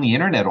they're on the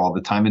internet all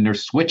the time and they're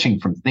switching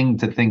from thing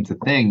to thing to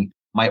thing.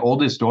 My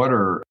oldest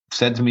daughter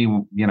said to me,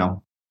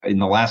 in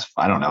the last,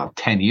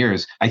 10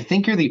 years, I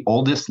think you're the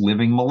oldest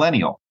living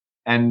millennial.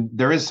 And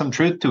there is some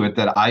truth to it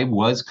that I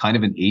was kind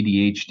of an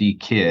ADHD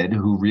kid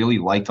who really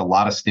liked a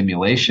lot of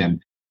stimulation.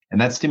 And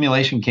that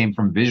stimulation came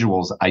from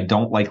visuals. I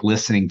don't like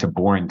listening to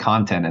boring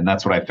content. And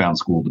that's what I found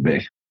school to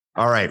be.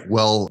 All right.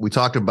 Well, we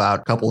talked about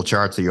a couple of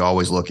charts that you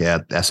always look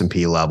at,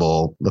 S&P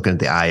level, looking at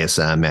the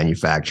ISM,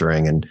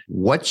 manufacturing, and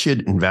what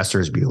should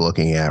investors be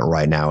looking at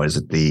right now? Is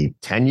it the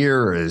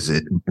 10-year or is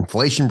it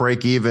inflation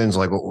break-evens?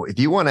 Like, if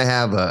you want to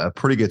have a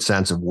pretty good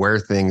sense of where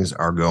things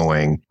are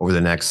going over the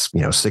next,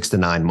 6 to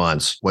 9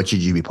 months, what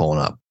should you be pulling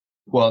up?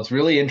 Well, it's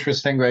really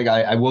interesting, Greg.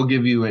 I will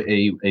give you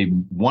a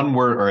one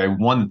word or a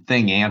one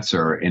thing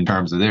answer in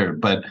terms of there,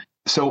 but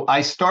so I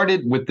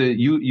started with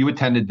you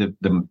attended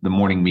the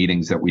morning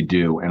meetings that we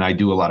do, and I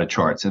do a lot of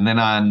charts. And then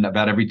on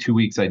about every 2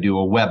 weeks, I do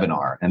a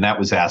webinar. And that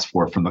was asked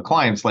for from the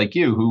clients like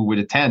you who would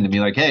attend and be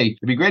like, hey,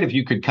 it'd be great if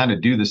you could kind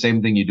of do the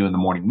same thing you do in the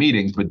morning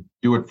meetings, but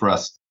do it for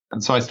us.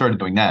 And so I started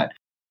doing that.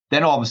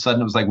 Then all of a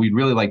sudden, it was like, we'd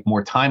really like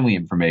more timely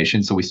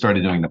information. So we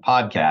started doing the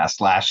podcast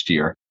last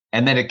year.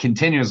 And then it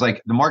continues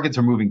like the markets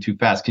are moving too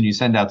fast. Can you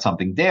send out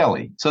something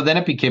daily? So then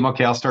it became,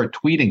 okay, I'll start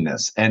tweeting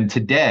this. And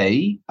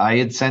today I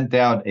had sent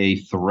out a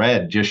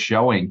thread just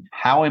showing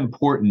how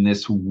important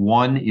this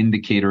one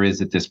indicator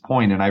is at this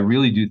point. And I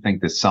really do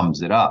think this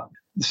sums it up.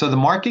 So the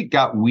market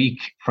got weak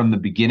from the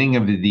beginning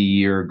of the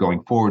year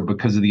going forward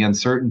because of the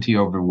uncertainty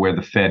over where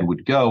the Fed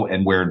would go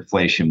and where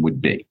inflation would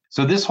be.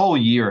 So this whole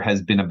year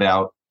has been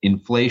about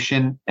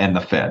inflation and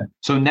the Fed.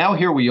 So now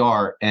here we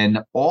are, and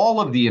all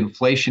of the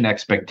inflation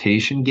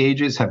expectation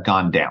gauges have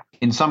gone down.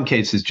 In some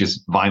cases,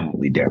 just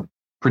violently down,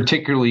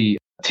 particularly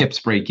TIPS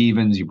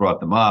break-evens. You brought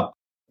them up.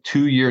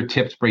 2-year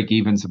TIPS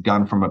break-evens have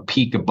gone from a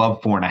peak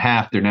above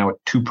 4.5. They're now at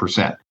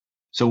 2%.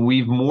 So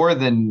we've more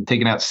than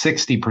taken out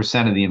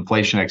 60% of the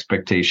inflation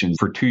expectations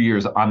for 2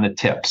 years on the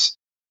tips.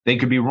 They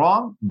could be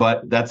wrong,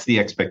 but that's the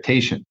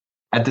expectation.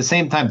 At the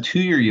same time,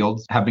 2-year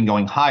yields have been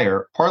going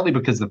higher, partly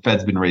because the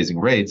Fed's been raising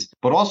rates,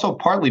 but also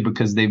partly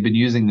because they've been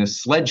using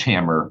this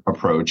sledgehammer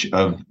approach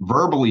of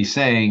verbally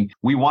saying,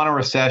 we want a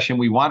recession,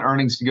 we want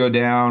earnings to go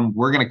down,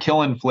 we're going to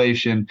kill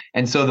inflation.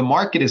 And so the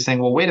market is saying,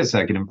 well, wait a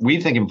second, we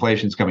think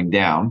inflation's coming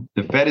down.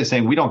 The Fed is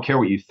saying, we don't care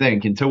what you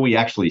think until we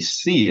actually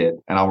see it.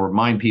 And I'll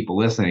remind people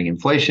listening,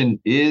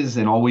 inflation is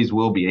and always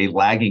will be a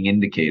lagging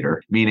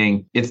indicator,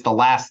 meaning it's the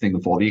last thing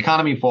to fall. The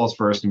economy falls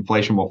first,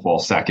 inflation will fall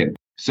second.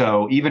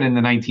 So even in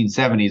the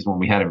 1970s, when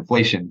we had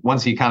inflation,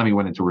 once the economy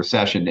went into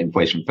recession,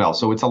 inflation fell.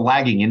 So it's a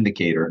lagging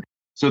indicator.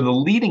 So the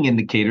leading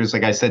indicators,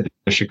 like I said,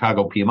 the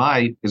Chicago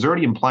PMI is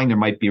already implying there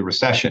might be a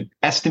recession.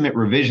 Estimate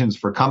revisions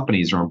for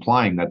companies are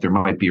implying that there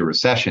might be a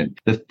recession.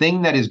 The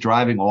thing that is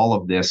driving all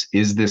of this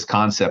is this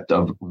concept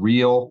of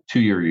real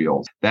 2-year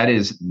yields. That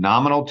is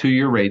nominal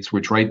 2-year rates,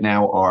 which right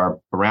now are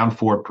around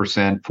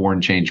 4%, 4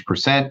 and change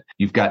percent.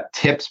 You've got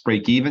tips,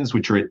 break evens,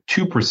 which are at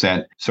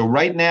 2%. So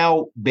right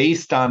now,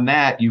 based on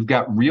that, you've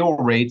got real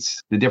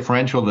rates, the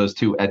differential of those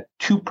two at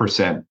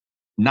 2%.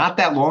 Not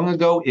that long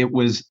ago, it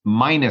was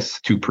minus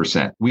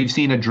 2%. We've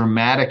seen a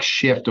dramatic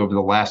shift over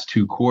the last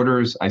 2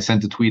 quarters. I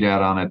sent a tweet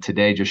out on it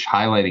today, just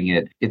highlighting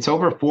it. It's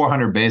over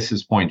 400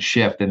 basis point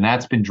shift, and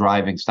that's been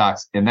driving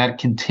stocks. And that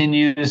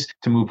continues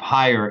to move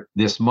higher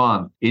this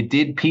month. It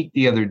did peak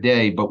the other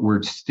day, but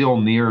we're still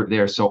near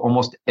there. So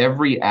almost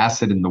every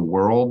asset in the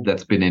world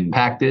that's been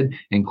impacted,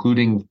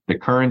 including the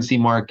currency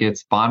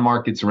markets, bond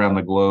markets around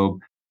the globe,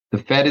 the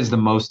Fed is the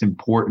most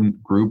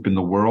important group in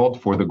the world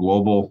for the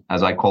global,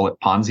 as I call it,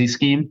 Ponzi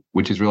scheme,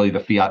 which is really the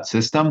fiat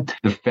system.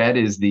 The Fed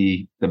is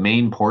the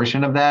main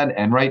portion of that.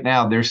 And right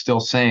now, they're still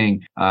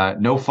saying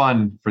no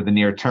fun for the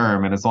near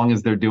term. And as long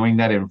as they're doing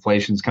that,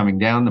 inflation's coming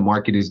down, the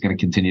market is going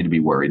to continue to be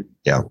worried.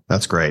 Yeah,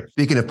 that's great.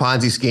 Speaking of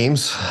Ponzi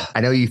schemes,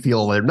 I know you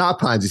feel they're not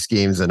Ponzi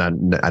schemes, and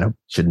I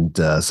shouldn't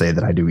say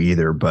that I do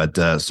either, but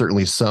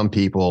certainly some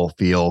people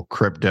feel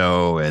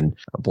crypto and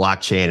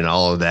blockchain and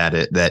all of that,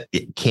 that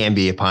it can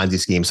be a Ponzi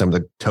scheme. Some of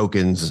the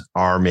tokens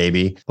are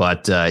maybe,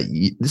 but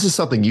this is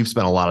something you've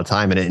spent a lot of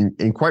time in.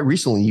 And quite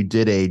recently, you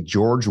did a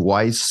George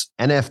Weiss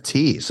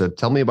NFT. So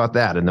tell me about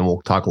that, and then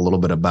we'll talk a little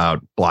bit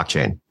about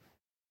blockchain.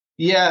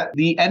 Yeah,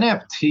 the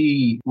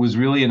NFT was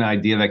really an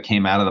idea that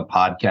came out of the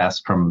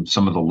podcast from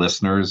some of the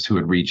listeners who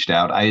had reached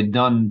out. I had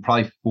done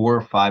probably 4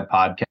 or 5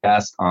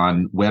 podcasts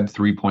on Web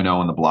 3.0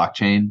 and the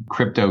blockchain.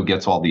 Crypto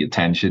gets all the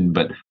attention,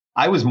 but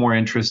I was more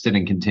interested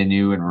and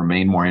continue and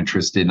remain more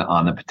interested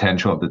on the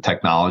potential of the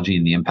technology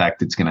and the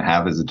impact it's going to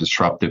have as a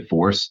disruptive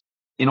force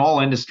in all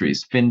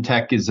industries.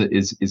 Fintech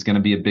is going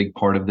to be a big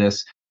part of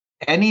this.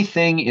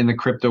 Anything in the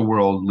crypto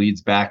world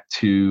leads back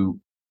to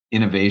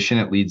innovation.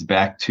 It leads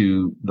back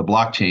to the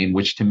blockchain,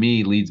 which to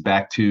me leads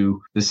back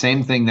to the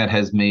same thing that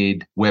has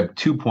made Web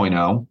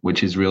 2.0,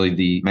 which is really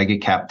the mega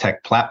cap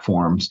tech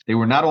platforms. They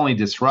were not only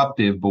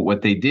disruptive, but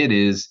what they did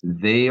is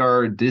they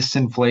are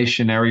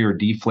disinflationary or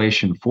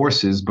deflation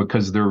forces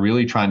because they're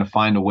really trying to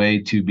find a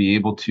way to be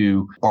able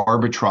to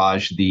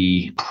arbitrage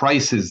the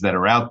prices that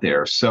are out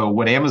there. So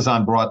what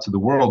Amazon brought to the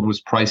world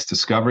was price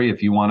discovery.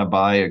 If you want to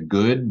buy a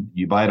good,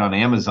 you buy it on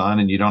Amazon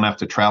and you don't have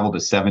to travel to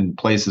 7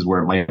 places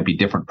where it might be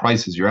different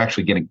prices. You're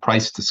actually getting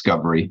price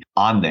discovery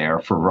on there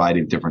for a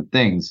variety of different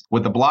things.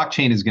 What the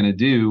blockchain is going to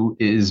do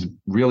is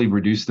really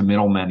reduce the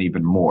middlemen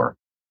even more.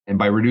 And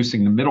by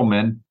reducing the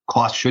middlemen,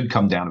 costs should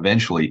come down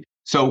eventually.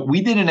 So we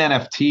did an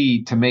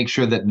NFT to make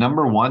sure that,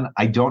 number one,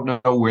 I don't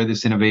know where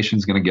this innovation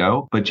is going to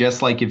go, but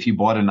just like if you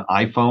bought an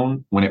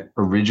iPhone when it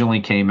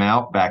originally came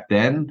out back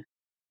then,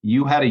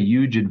 you had a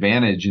huge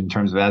advantage in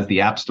terms of as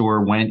the App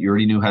Store went, you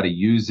already knew how to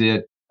use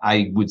it.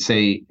 I would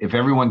say if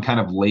everyone kind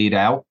of laid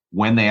out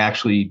when they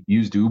actually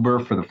used Uber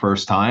for the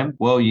first time,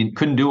 well, you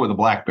couldn't do it with a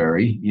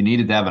BlackBerry. You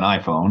needed to have an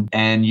iPhone,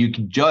 and you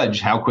could judge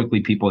how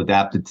quickly people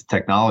adapted to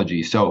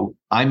technology. So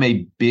I'm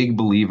a big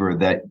believer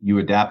that you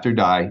adapt or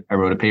die. I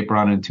wrote a paper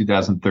on it in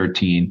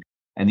 2013.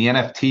 And the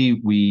NFT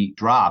we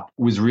dropped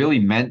was really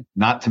meant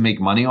not to make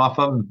money off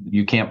of.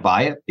 You can't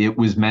buy it. It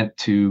was meant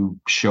to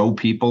show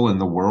people in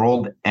the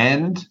world.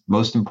 And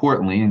most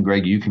importantly, and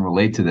Greg, you can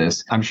relate to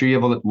this, I'm sure you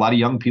have a lot of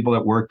young people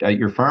that work at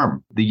your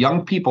firm. The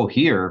young people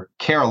here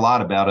care a lot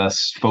about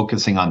us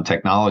focusing on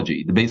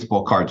technology. The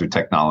baseball cards are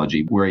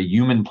technology. We're a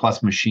human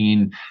plus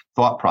machine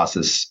thought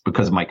process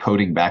because of my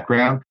coding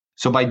background.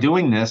 So by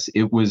doing this,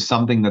 it was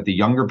something that the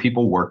younger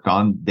people worked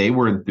on. They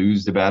were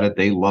enthused about it.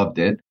 They loved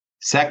it.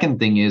 Second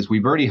thing is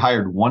we've already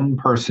hired one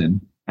person.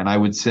 And I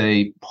would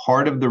say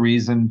part of the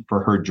reason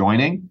for her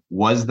joining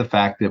was the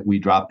fact that we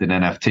dropped an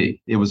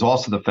NFT. It was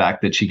also the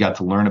fact that she got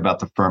to learn about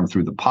the firm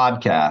through the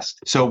podcast.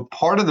 So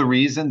part of the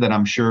reason that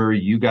I'm sure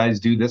you guys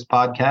do this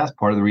podcast,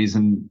 part of the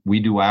reason we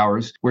do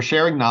ours, we're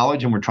sharing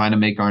knowledge and we're trying to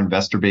make our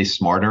investor base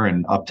smarter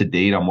and up to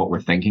date on what we're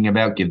thinking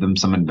about, give them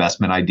some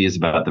investment ideas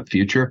about the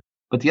future.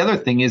 But the other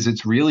thing is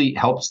it's really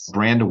helps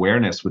brand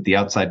awareness with the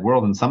outside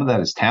world. And some of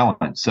that is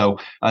talent. So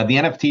the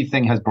NFT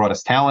thing has brought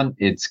us talent.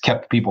 It's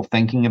kept people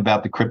thinking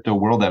about the crypto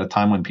world at a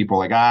time when people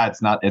are like,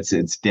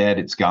 it's dead,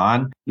 it's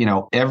gone.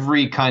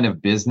 Every kind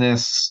of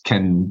business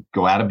can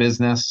go out of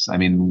business. I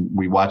mean,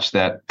 we watch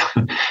that.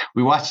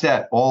 We watch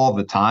that all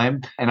the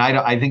time. And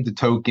I think the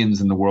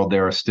tokens in the world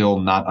there are still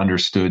not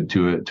understood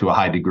to a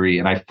high degree.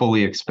 And I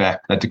fully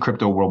expect that the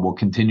crypto world will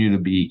continue to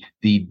be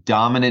the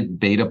dominant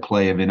beta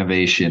play of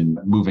innovation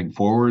moving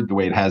forward, the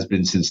way it has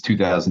been since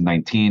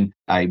 2019.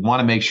 I want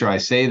to make sure I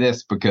say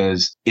this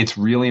because it's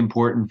really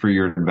important for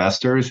your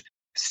investors.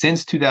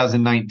 Since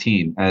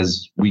 2019,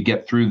 as we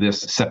get through this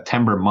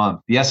September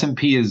month, the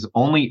S&P is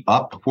only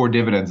up for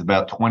dividends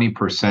about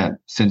 20%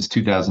 since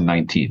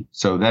 2019.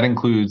 So that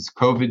includes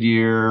COVID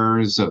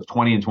years of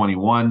 20 and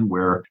 21,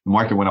 where the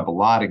market went up a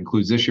lot. It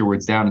includes this year where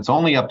it's down. It's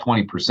only up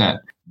 20%.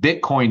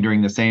 Bitcoin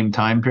during the same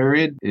time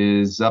period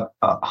is up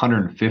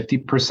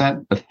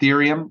 150%.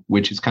 Ethereum,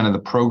 which is kind of the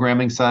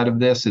programming side of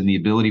this and the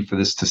ability for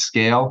this to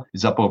scale,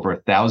 is up over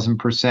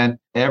 1,000%.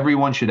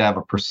 Everyone should have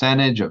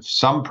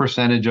some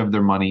percentage of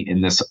their money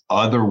in this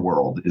other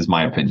world, is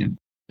my opinion.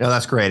 No,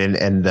 that's great.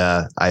 And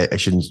I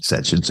shouldn't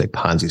say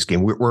Ponzi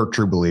scheme. We're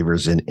true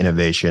believers in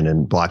innovation,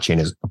 and blockchain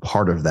is a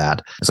part of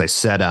that. As I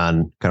said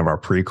on kind of our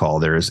pre-call,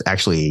 there's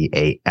actually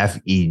a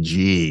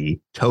FEG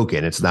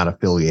token. It's not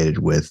affiliated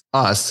with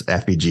us,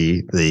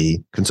 FEG, the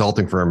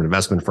consulting firm,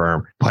 investment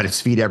firm, but it's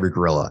Feed Every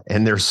Gorilla.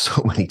 And there's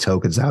so many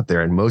tokens out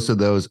there, and most of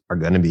those are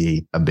going to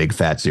be a big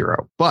fat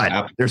zero.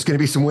 But there's going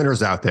to be some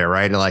winners out there,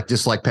 right? And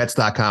just like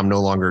pets.com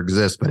no longer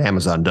exists, but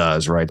Amazon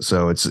does, right?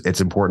 So it's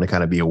important to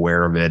kind of be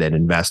aware of it and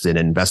invest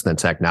in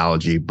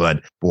technology.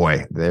 But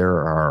boy, there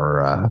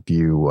are a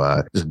few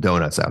just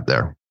donuts out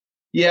there.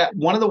 Yeah.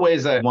 One of the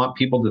ways I want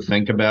people to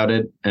think about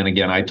it, and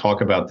again, I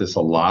talk about this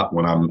a lot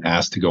when I'm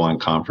asked to go on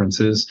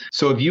conferences.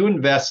 So if you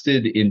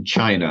invested in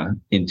China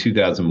in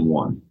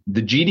 2001,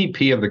 the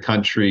GDP of the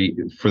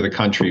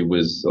country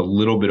was a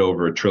little bit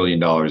over $1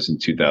 trillion in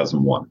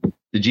 2001.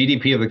 The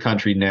GDP of the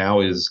country now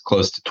is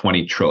close to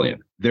 20 trillion.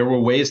 There were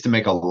ways to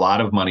make a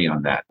lot of money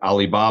on that.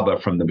 Alibaba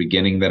from the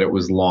beginning that it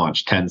was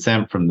launched,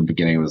 Tencent from the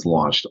beginning it was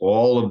launched,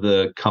 all of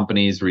the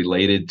companies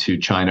related to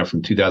China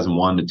from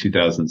 2001 to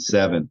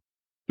 2007.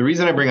 The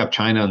reason I bring up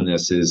China on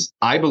this is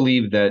I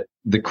believe that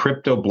the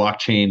crypto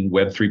blockchain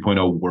Web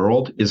 3.0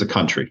 world is a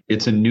country.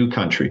 It's a new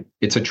country.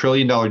 It's $1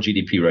 trillion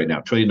GDP right now,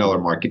 $1 trillion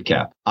market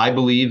cap. I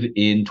believe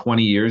in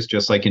 20 years,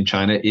 just like in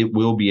China, it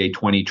will be a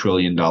 $20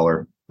 trillion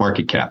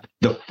market cap.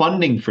 The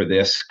funding for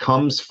this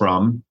comes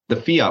from the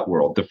fiat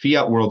world. The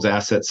fiat world's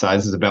asset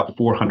size is about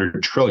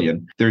 400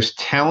 trillion. There's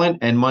talent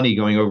and money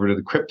going over to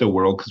the crypto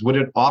world because what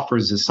it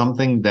offers is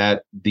something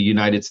that the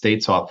United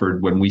States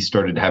offered when we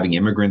started having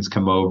immigrants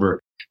come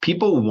over.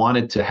 People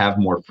wanted to have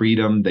more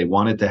freedom. They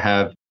wanted to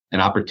have an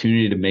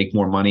opportunity to make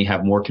more money,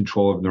 have more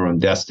control of their own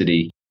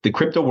destiny. The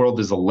crypto world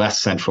is a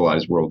less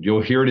centralized world.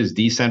 You'll hear it as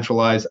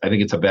decentralized. I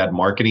think it's a bad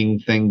marketing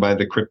thing by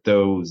the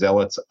crypto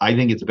zealots. I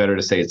think it's better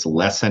to say it's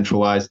less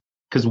centralized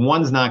because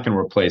one's not going to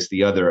replace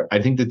the other.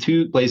 I think the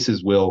two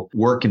places will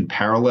work in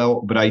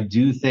parallel, but I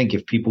do think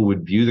if people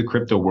would view the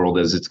crypto world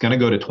as it's going to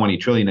go to 20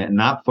 trillion and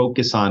not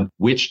focus on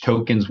which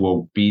tokens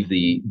will be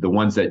the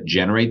ones that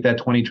generate that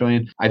 20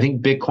 trillion, I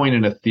think Bitcoin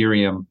and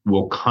Ethereum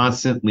will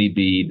constantly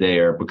be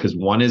there because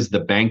one is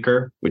the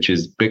banker, which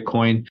is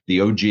Bitcoin,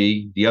 the OG.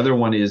 The other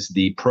one is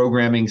the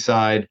programming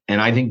side.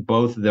 And I think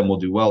both of them will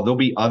do well. There'll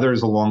be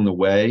others along the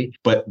way,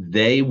 but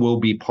they will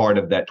be part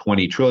of that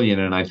 20 trillion.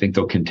 And I think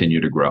they'll continue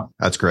to grow.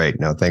 That's great.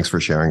 No, thanks for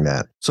sharing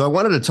that. So I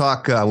wanted to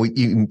talk,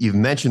 you've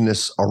mentioned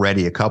this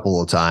already a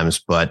couple of times,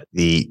 but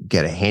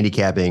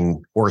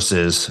handicapping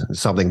horses,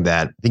 something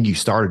that I think you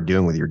started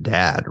doing with your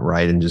dad,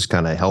 right? And just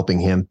kind of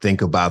helping him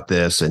think about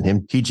this and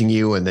him teaching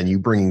you, and then you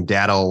bringing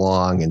data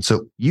along. And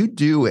so you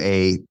do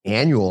a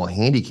annual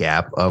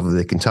handicap of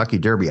the Kentucky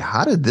Derby.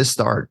 How did this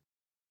start?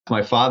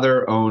 My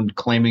father owned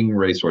claiming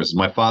racehorses.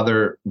 My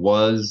father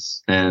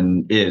was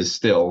and is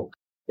still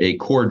a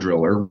core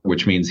driller,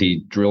 which means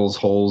he drills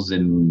holes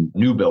in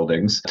new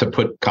buildings to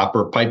put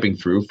copper piping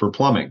through for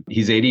plumbing.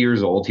 He's 80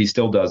 years old. He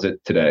still does it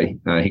today.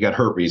 He got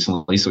hurt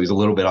recently, so he's a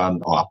little bit on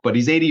off, but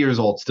he's 80 years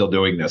old still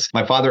doing this.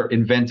 My father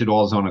invented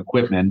all his own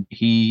equipment.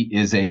 He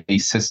is a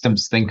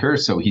systems thinker,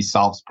 so he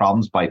solves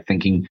problems by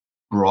thinking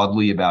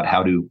broadly about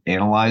how to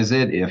analyze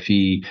it. If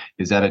he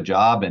is at a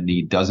job and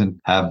he doesn't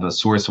have a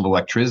source of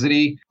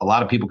electricity, a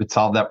lot of people could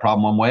solve that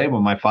problem one way.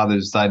 What my father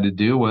decided to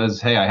do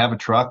was, hey, I have a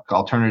truck,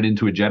 I'll turn it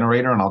into a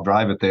generator and I'll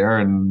drive it there.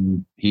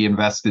 And he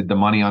invested the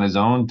money on his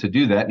own to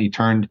do that. And he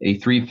turned a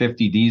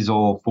 350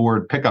 diesel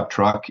Ford pickup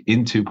truck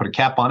put a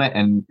cap on it,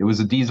 and it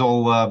was a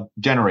diesel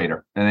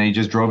generator. And then he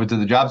just drove it to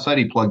the job site.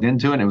 He plugged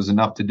into it, and it was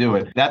enough to do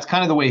it. That's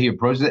kind of the way he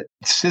approached it.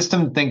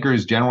 System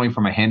thinkers, generally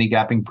from a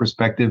handicapping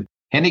perspective,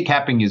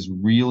 handicapping is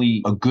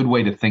really a good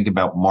way to think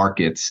about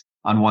markets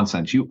on one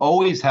sense. You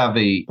always have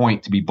a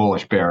point to be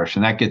bullish, bearish,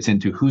 and that gets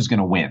into who's going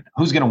to win.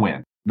 Who's going to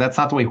win? That's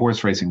not the way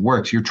horse racing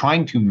works. You're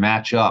trying to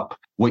match up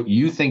what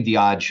you think the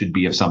odds should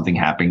be of something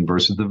happening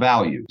versus the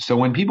value. So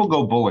when people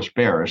go bullish,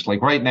 bearish,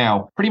 like right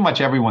now, pretty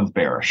much everyone's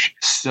bearish.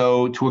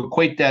 So to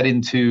equate that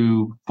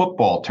into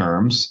football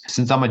terms,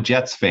 since I'm a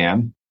Jets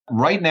fan,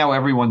 right now,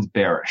 everyone's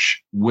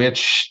bearish,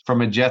 which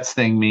from a Jets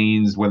thing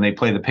means when they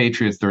play the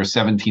Patriots, they're a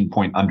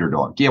 17-point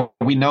underdog. Yeah,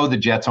 we know the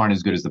Jets aren't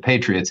as good as the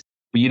Patriots,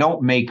 but you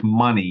don't make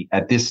money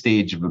at this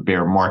stage of a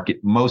bear market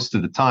most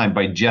of the time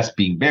by just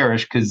being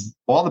bearish because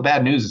all the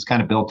bad news is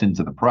kind of built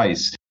into the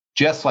price,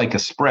 just like a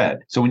spread.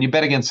 So when you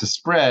bet against a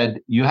spread,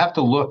 you have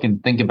to look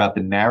and think about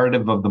the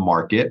narrative of the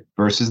market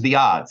versus the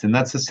odds. And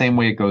that's the same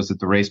way it goes at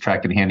the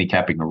racetrack and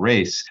handicapping a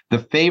race. The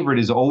favorite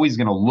is always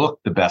going to look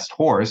the best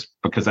horse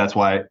because that's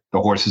why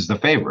the horse is the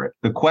favorite.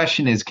 The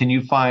question is, can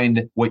you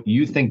find what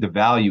you think the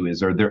value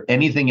is? Are there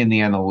anything in the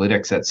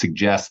analytics that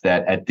suggests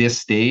that at this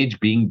stage,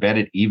 being bet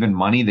at even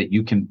money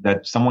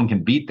that someone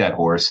can beat that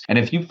horse? And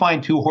if you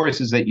find two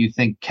horses that you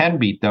think can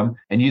beat them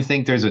and you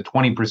think there's a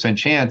 20%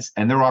 chance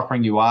and they're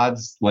offering you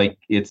odds like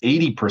it's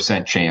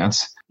 80%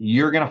 chance,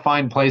 you're going to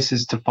find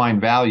places to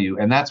find value.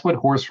 And that's what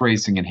horse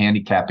racing and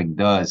handicapping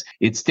does.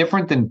 It's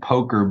different than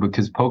poker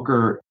because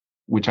poker,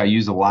 which I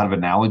use a lot of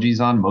analogies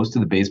on, most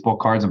of the baseball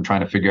cards, I'm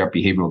trying to figure out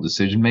behavioral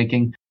decision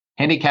making.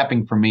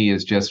 Handicapping for me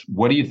is just,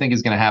 what do you think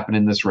is going to happen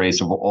in this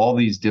race of all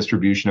these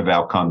distribution of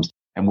outcomes?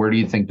 And where do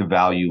you think the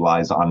value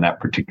lies on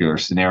that particular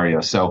scenario?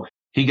 So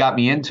he got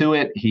me into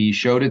it. He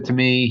showed it to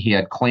me. He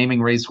had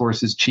claiming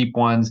racehorses, cheap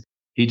ones.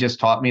 He just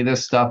taught me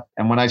this stuff.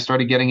 And when I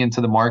started getting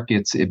into the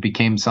markets, it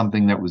became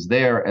something that was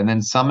there. And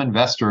then some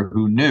investor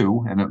who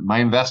knew, and my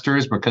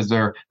investors, because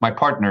they're my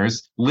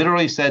partners,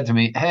 literally said to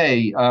me,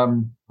 hey,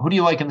 who do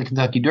you like in the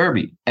Kentucky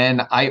Derby?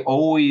 And I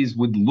always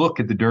would look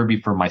at the Derby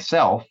for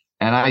myself.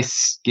 And I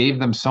gave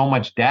them so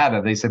much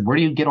data. They said, where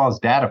do you get all this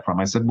data from?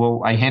 I said,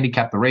 well, I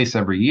handicap the race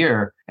every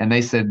year. And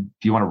they said,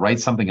 do you want to write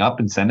something up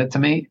and send it to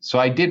me? So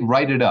I did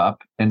write it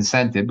up and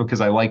sent it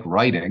because I like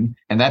writing.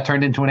 And that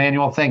turned into an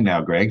annual thing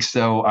now, Greg.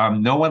 So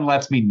no one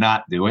lets me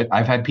not do it.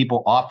 I've had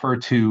people offer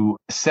to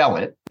sell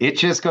it. It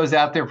just goes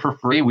out there for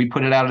free. We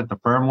put it out at the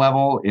firm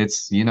level.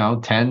 It's,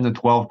 10 to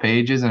 12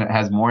 pages and it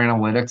has more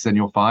analytics than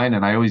you'll find.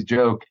 And I always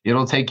joke,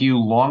 it'll take you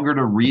longer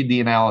to read the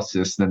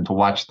analysis than to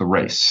watch the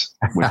race.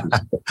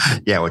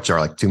 Yeah, which are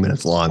like 2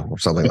 minutes long or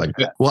something like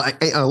that. Well,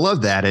 I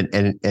love that.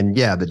 And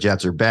yeah, the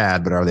Jets are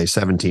bad, but are they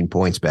 17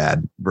 points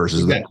bad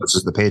versus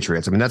the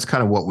Patriots? I mean, that's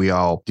kind of what we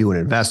all do in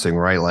investing,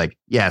 right? Like,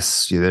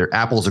 yes,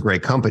 Apple's a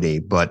great company,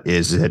 but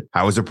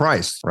how is it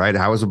priced, right?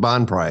 How is a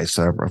bond price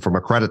from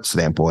a credit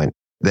standpoint?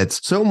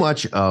 That's so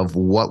much of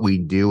what we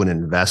do in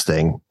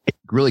investing. It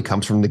really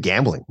comes from the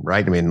gambling,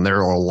 right? I mean, there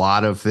are a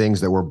lot of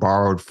things that were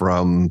borrowed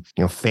from,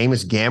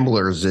 famous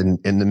gamblers in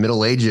the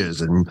Middle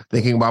Ages and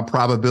thinking about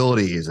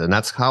probabilities. And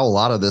that's how a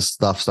lot of this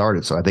stuff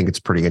started. So I think it's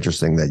pretty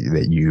interesting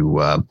that you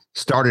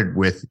started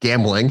with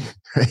gambling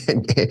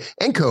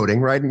and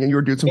coding, right? And you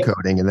were doing some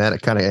coding, and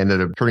that kind of ended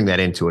up turning that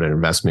into an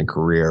investment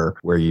career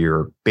where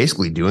you're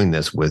basically doing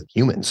this with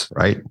humans,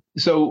 right?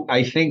 So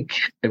I think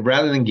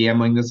rather than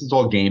gambling, this is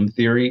all game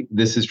theory.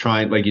 This is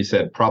trying, like you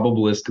said,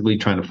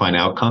 probabilistically trying to find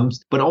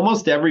outcomes. But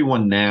almost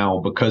everyone now,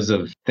 because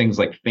of things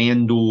like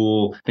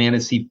FanDuel,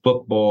 fantasy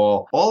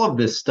football, all of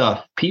this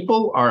stuff,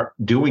 people are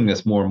doing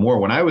this more and more.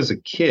 When I was a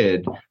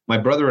kid, my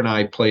brother and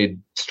I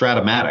played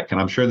Stratomatic, and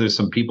I'm sure there's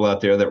some people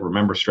out there that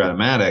remember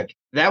Stratomatic.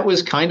 That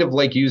was kind of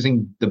like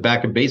using the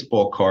back of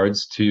baseball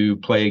cards to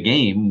play a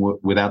game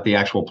without the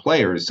actual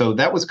players. So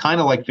that was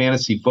kind of like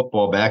fantasy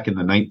football back in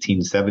the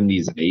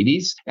 1970s and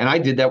 80s. And I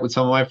did that with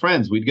some of my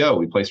friends. We'd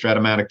play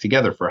Stratomatic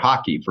together for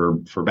hockey,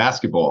 for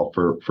basketball,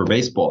 for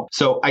baseball.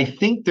 So I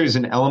think there's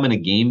an element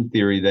of game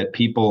theory that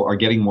people are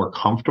getting more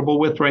comfortable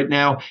with right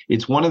now.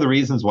 It's one of the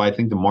reasons why I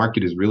think the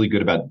market is really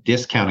good about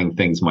discounting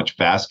things much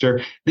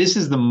faster. This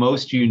is the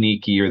most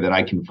unique year that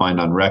I can find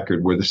on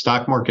record where the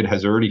stock market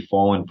has already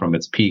fallen from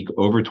its peak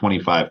over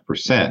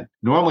 25%.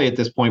 Normally at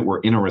this point, we're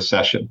in a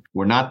recession.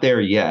 We're not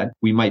there yet.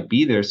 We might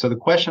be there. So the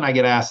question I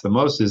get asked the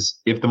most is,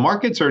 if the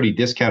market's already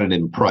discounted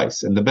in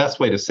price, and the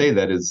best way to say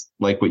that is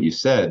like what you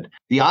said,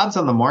 the odds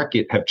on the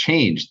market have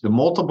changed. The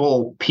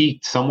multiple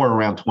peaked somewhere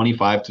around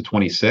 25 to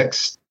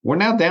 26. We're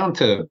now down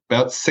to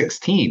about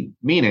 16,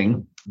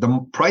 meaning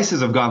the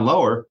prices have gone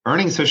lower,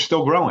 earnings are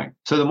still growing.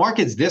 So the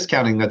market's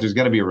discounting that there's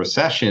going to be a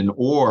recession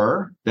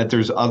or that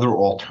there's other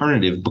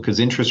alternative because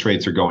interest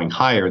rates are going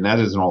higher. And that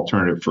is an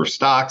alternative for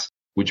stocks,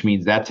 which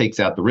means that takes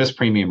out the risk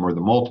premium or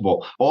the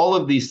multiple. All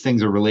of these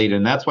things are related.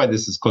 And that's why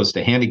this is close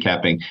to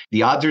handicapping.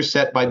 The odds are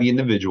set by the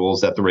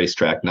individuals at the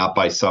racetrack, not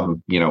by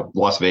some,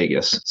 Las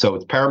Vegas. So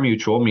it's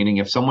parimutuel, meaning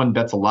if someone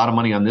bets a lot of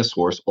money on this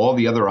horse, all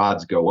the other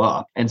odds go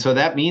up. And so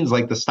that means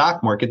like the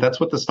stock market, that's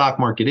what the stock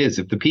market is.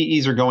 If the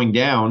PEs are going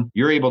down,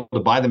 you're able to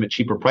buy them at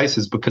cheaper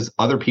prices because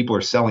other people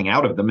are selling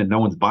out of them and no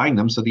one's buying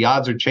them. So the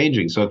odds are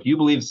changing. So if you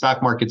believe the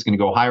stock market's going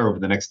to go higher over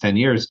the next 10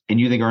 years and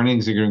you think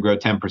earnings are going to grow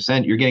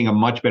 10%, you're getting a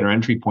much better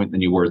entry point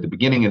than you were at the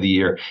beginning of the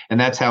year. And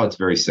that's how it's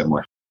very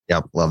similar.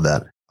 Yep. Love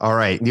that. All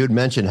right. You had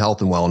mentioned health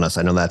and wellness.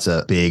 I know that's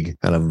a big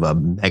kind of a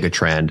mega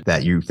trend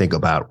that you think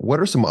about. What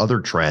are some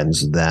other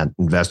trends that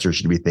investors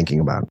should be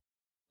thinking about?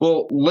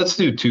 Well, let's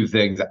do two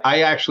things.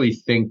 I actually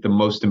think the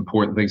most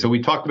important thing. So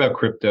we talked about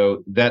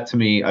crypto. That to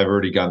me, I've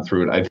already gone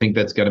through it. I think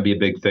that's going to be a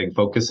big thing.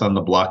 Focus on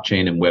the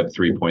blockchain and Web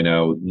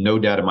 3.0. No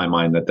doubt in my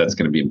mind that that's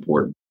going to be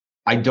important.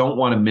 I don't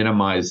want to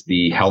minimize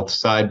the health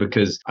side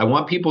because I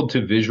want people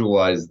to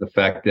visualize the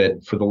fact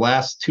that for the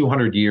last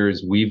 200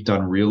 years, we've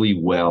done really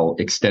well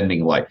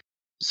extending life.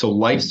 So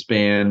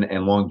lifespan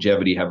and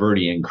longevity have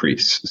already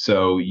increased.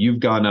 So you've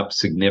gone up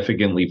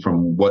significantly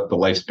from what the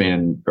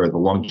lifespan or the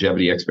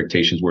longevity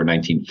expectations were in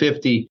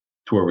 1950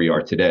 to where we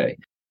are today.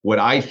 What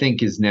I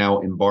think is now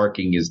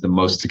embarking is the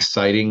most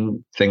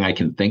exciting thing I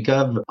can think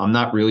of. I'm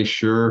not really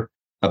sure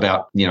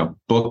about,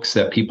 books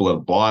that people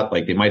have bought.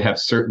 Like they might have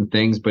certain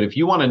things, but if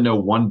you want to know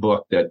one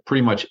book that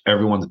pretty much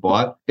everyone's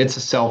bought, it's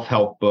a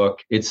self-help book.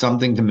 It's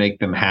something to make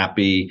them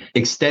happy.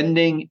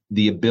 Extending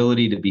the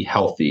ability to be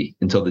healthy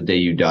until the day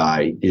you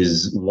die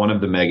is one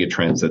of the mega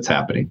trends that's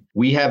happening.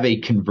 We have a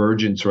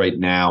convergence right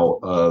now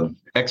of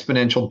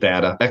exponential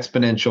data,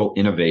 exponential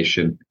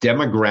innovation,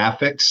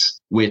 demographics,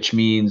 which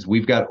means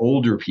we've got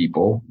older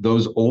people.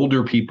 Those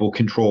older people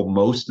control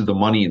most of the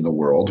money in the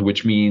world,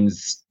 which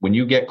means when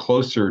you get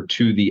closer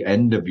to the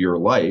end of your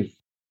life,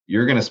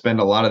 you're going to spend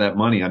a lot of that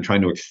money on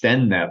trying to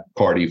extend that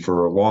party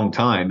for a long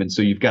time. And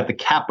so you've got the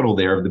capital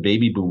there of the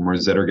baby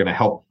boomers that are going to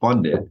help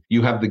fund it.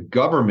 You have the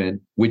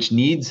government, which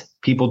needs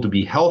people to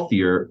be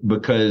healthier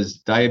because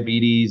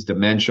diabetes,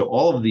 dementia,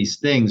 all of these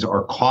things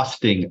are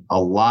costing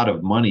a lot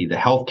of money. The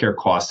healthcare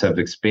costs have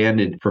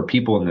expanded for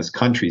people in this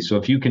country. So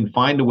if you can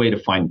find a way to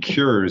find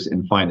cures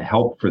and find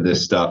help for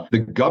this stuff, the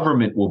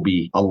government will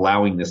be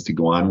allowing this to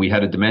go on. We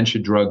had a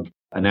dementia drug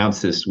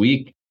announced this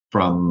week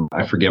from,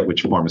 I forget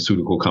which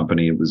pharmaceutical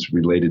company it was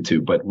related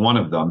to, but one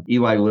of them.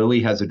 Eli Lilly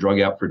has a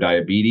drug out for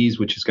diabetes,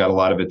 which has got a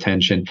lot of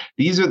attention.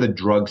 These are the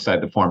drug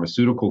side, the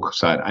pharmaceutical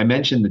side. I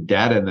mentioned the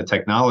data and the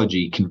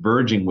technology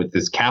converging with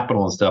this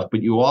capital and stuff,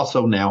 but you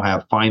also now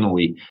have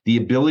finally the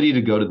ability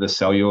to go to the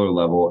cellular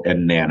level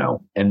and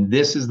nano. And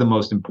this is the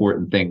most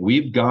important thing.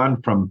 We've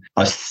gone from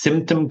a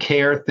symptom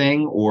care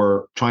thing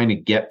or trying to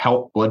get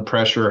help blood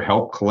pressure,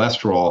 help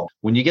cholesterol.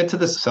 When you get to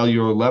the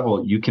cellular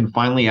level, you can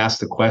finally ask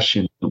the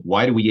question,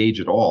 why do we age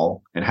at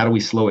all? And how do we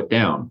slow it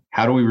down?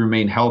 How do we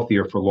remain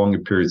healthier for longer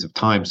periods of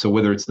time? So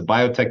whether it's the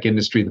biotech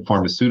industry, the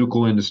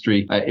pharmaceutical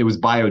industry, it was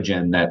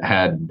Biogen that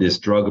had this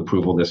drug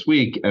approval this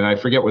week. And I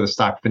forget where the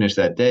stock finished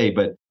that day,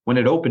 but when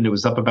it opened, it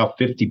was up about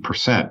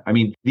 50%. I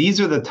mean,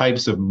 these are the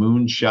types of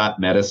moonshot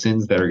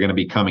medicines that are going to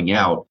be coming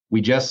out.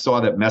 We just saw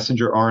that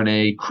messenger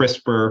RNA,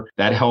 CRISPR,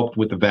 that helped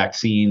with the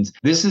vaccines.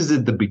 This is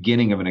at the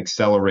beginning of an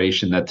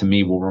acceleration that to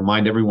me will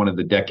remind everyone of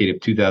the decade of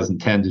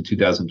 2010 to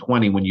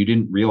 2020 when you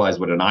didn't realize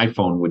what an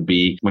iPhone would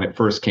be when it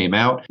first came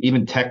out.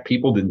 Even tech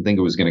people didn't think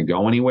it was going to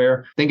go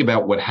anywhere. Think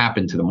about what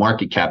happened to the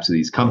market caps of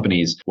these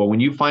companies. Well, when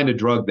you find a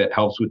drug that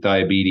helps with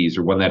diabetes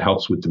or one that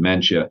helps with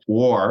dementia,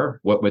 or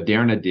what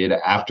Moderna did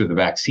after the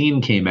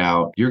vaccine came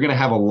out, you're going to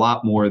have a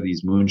lot more of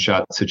these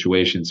moonshot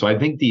situations. So I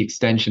think the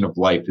extension of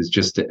life is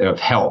just of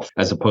health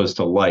as opposed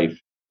to life,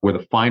 where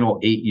the final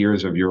 8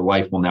 years of your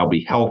life will now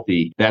be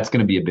healthy. That's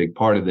going to be a big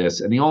part of this.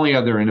 And the only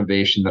other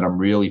innovation that I'm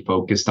really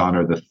focused on,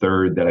 or the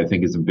third that I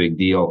think is a big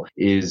deal,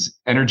 is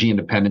energy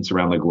independence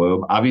around the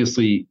globe.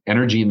 Obviously,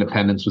 energy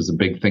independence was a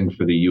big thing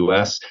for the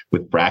US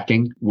with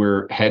fracking.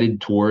 We're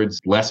headed towards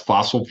less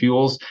fossil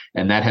fuels,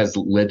 and that has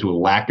led to a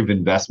lack of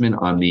investment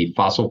on the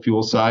fossil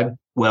fuel side.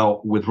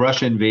 Well, with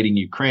Russia invading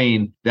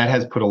Ukraine, that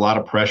has put a lot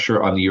of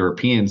pressure on the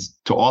Europeans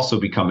to also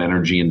become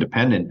energy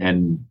independent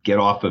and get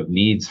off of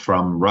needs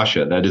from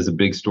Russia. That is a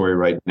big story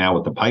right now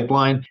with the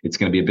pipeline. It's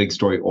going to be a big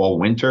story all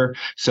winter.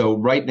 So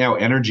right now,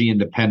 energy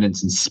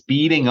independence and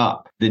speeding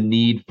up the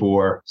need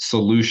for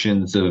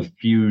solutions of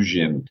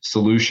fusion,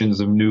 solutions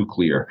of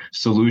nuclear,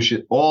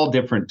 all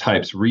different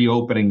types,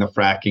 reopening the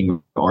fracking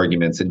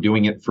arguments and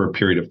doing it for a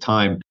period of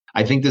time.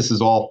 I think this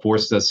has all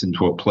forced us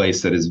into a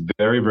place that is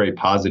very, very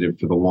positive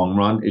for the long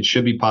run. It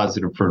should be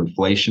positive for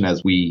inflation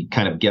as we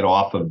kind of get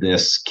off of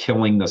this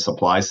killing the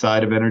supply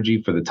side of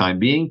energy for the time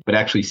being, but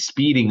actually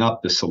speeding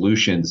up the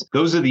solutions.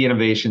 Those are the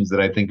innovations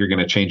that I think are going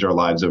to change our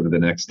lives over the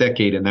next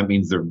decade. And that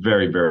means they're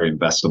very, very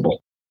investable.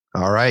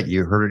 All right.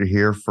 You heard it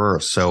here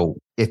first. So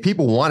if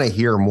people want to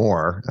hear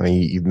more, I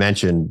mean, you've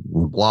mentioned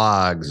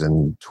blogs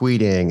and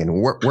tweeting,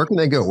 and where can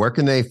they go? Where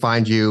can they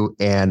find you?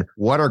 And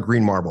what are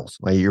Green Marbles?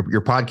 Like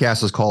your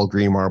podcast is called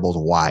Green Marbles.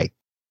 Why?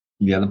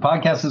 Yeah, the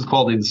podcast is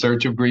called In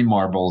Search of Green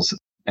Marbles.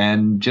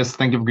 And just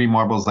think of Green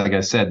Marbles, like I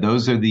said,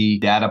 those are the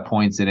data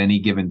points at any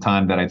given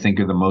time that I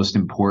think are the most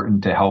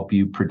important to help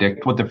you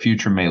predict what the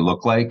future may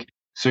look like.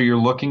 So you're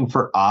looking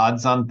for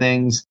odds on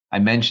things. I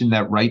mentioned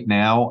that right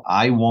now,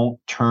 I won't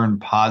turn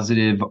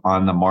positive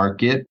on the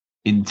market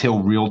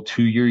until real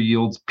 2-year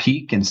yields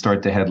peak and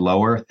start to head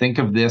lower. Think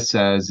of this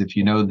as, if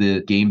you know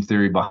the game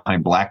theory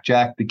behind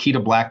blackjack, the key to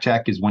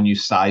blackjack is when you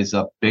size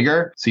up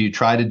bigger. So you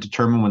try to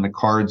determine when the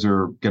cards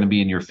are going to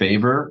be in your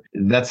favor.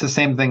 That's the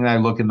same thing that I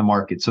look in the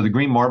market. So the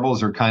green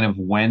marbles are kind of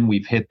when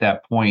we've hit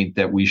that point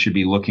that we should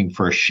be looking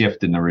for a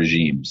shift in the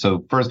regime.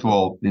 So first of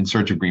all, In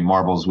Search of Green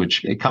Marbles,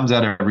 which it comes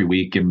out every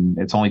week and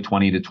it's only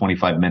 20 to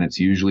 25 minutes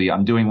usually.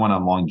 I'm doing one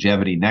on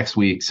longevity next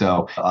week.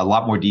 So a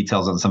lot more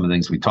details on some of the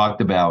things we talked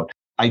about.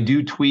 I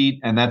do tweet,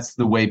 and that's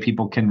the way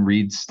people can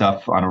read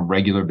stuff on a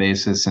regular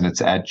basis. And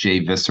it's at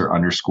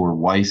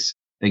jvisser_Weiss.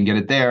 They can get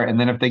it there. And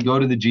then if they go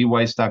to the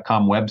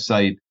gweiss.com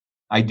website,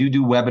 I do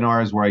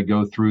webinars where I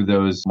go through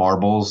those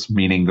marbles,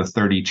 meaning the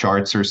 30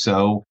 charts or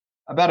so,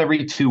 about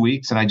every 2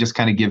 weeks. And I just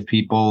kind of give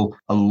people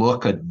a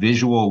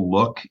visual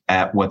look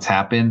at what's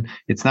happened.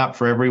 It's not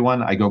for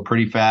everyone. I go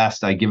pretty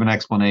fast. I give an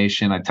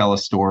explanation. I tell a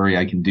story.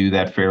 I can do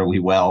that fairly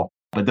well.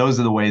 But those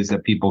are the ways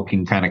that people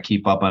can kind of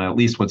keep up on at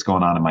least what's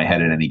going on in my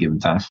head at any given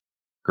time.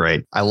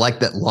 Great. I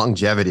like that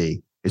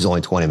longevity is only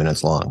 20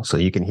 minutes long. So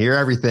you can hear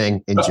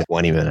everything in just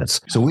 20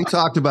 minutes. So we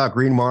talked about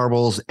green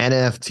marbles,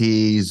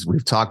 NFTs.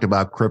 We've talked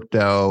about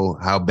crypto,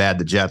 how bad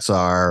the Jets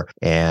are,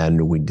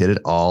 and we did it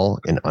all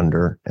in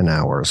under an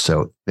hour.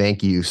 So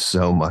thank you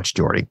so much,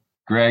 Jordy.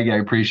 Greg, I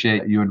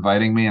appreciate you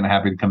inviting me and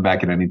happy to come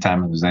back at any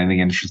time if there's anything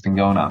interesting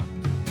going on.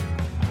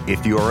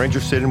 If you are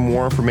interested in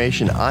more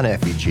information on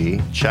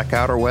FEG, check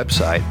out our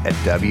website at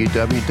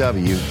www.feg.com.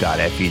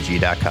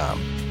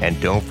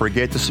 And don't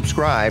forget to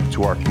subscribe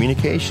to our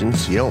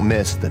communications so you don't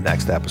miss the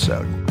next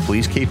episode.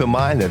 Please keep in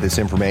mind that this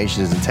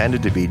information is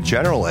intended to be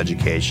general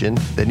education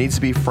that needs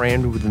to be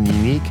framed within the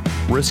unique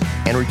risk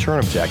and return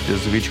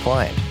objectives of each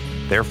client.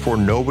 Therefore,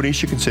 nobody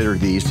should consider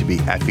these to be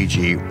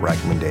FEG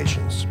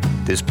recommendations.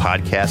 This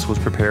podcast was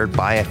prepared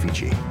by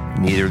FEG.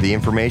 Neither the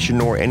information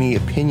nor any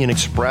opinion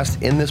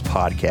expressed in this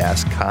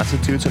podcast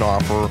constitutes an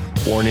offer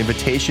or an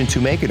invitation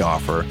to make an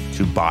offer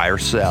to buy or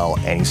sell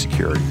any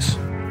securities.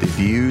 The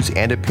views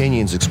and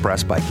opinions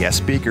expressed by guest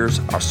speakers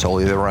are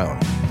solely their own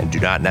and do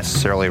not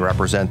necessarily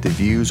represent the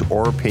views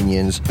or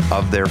opinions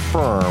of their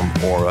firm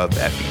or of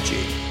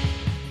FEG.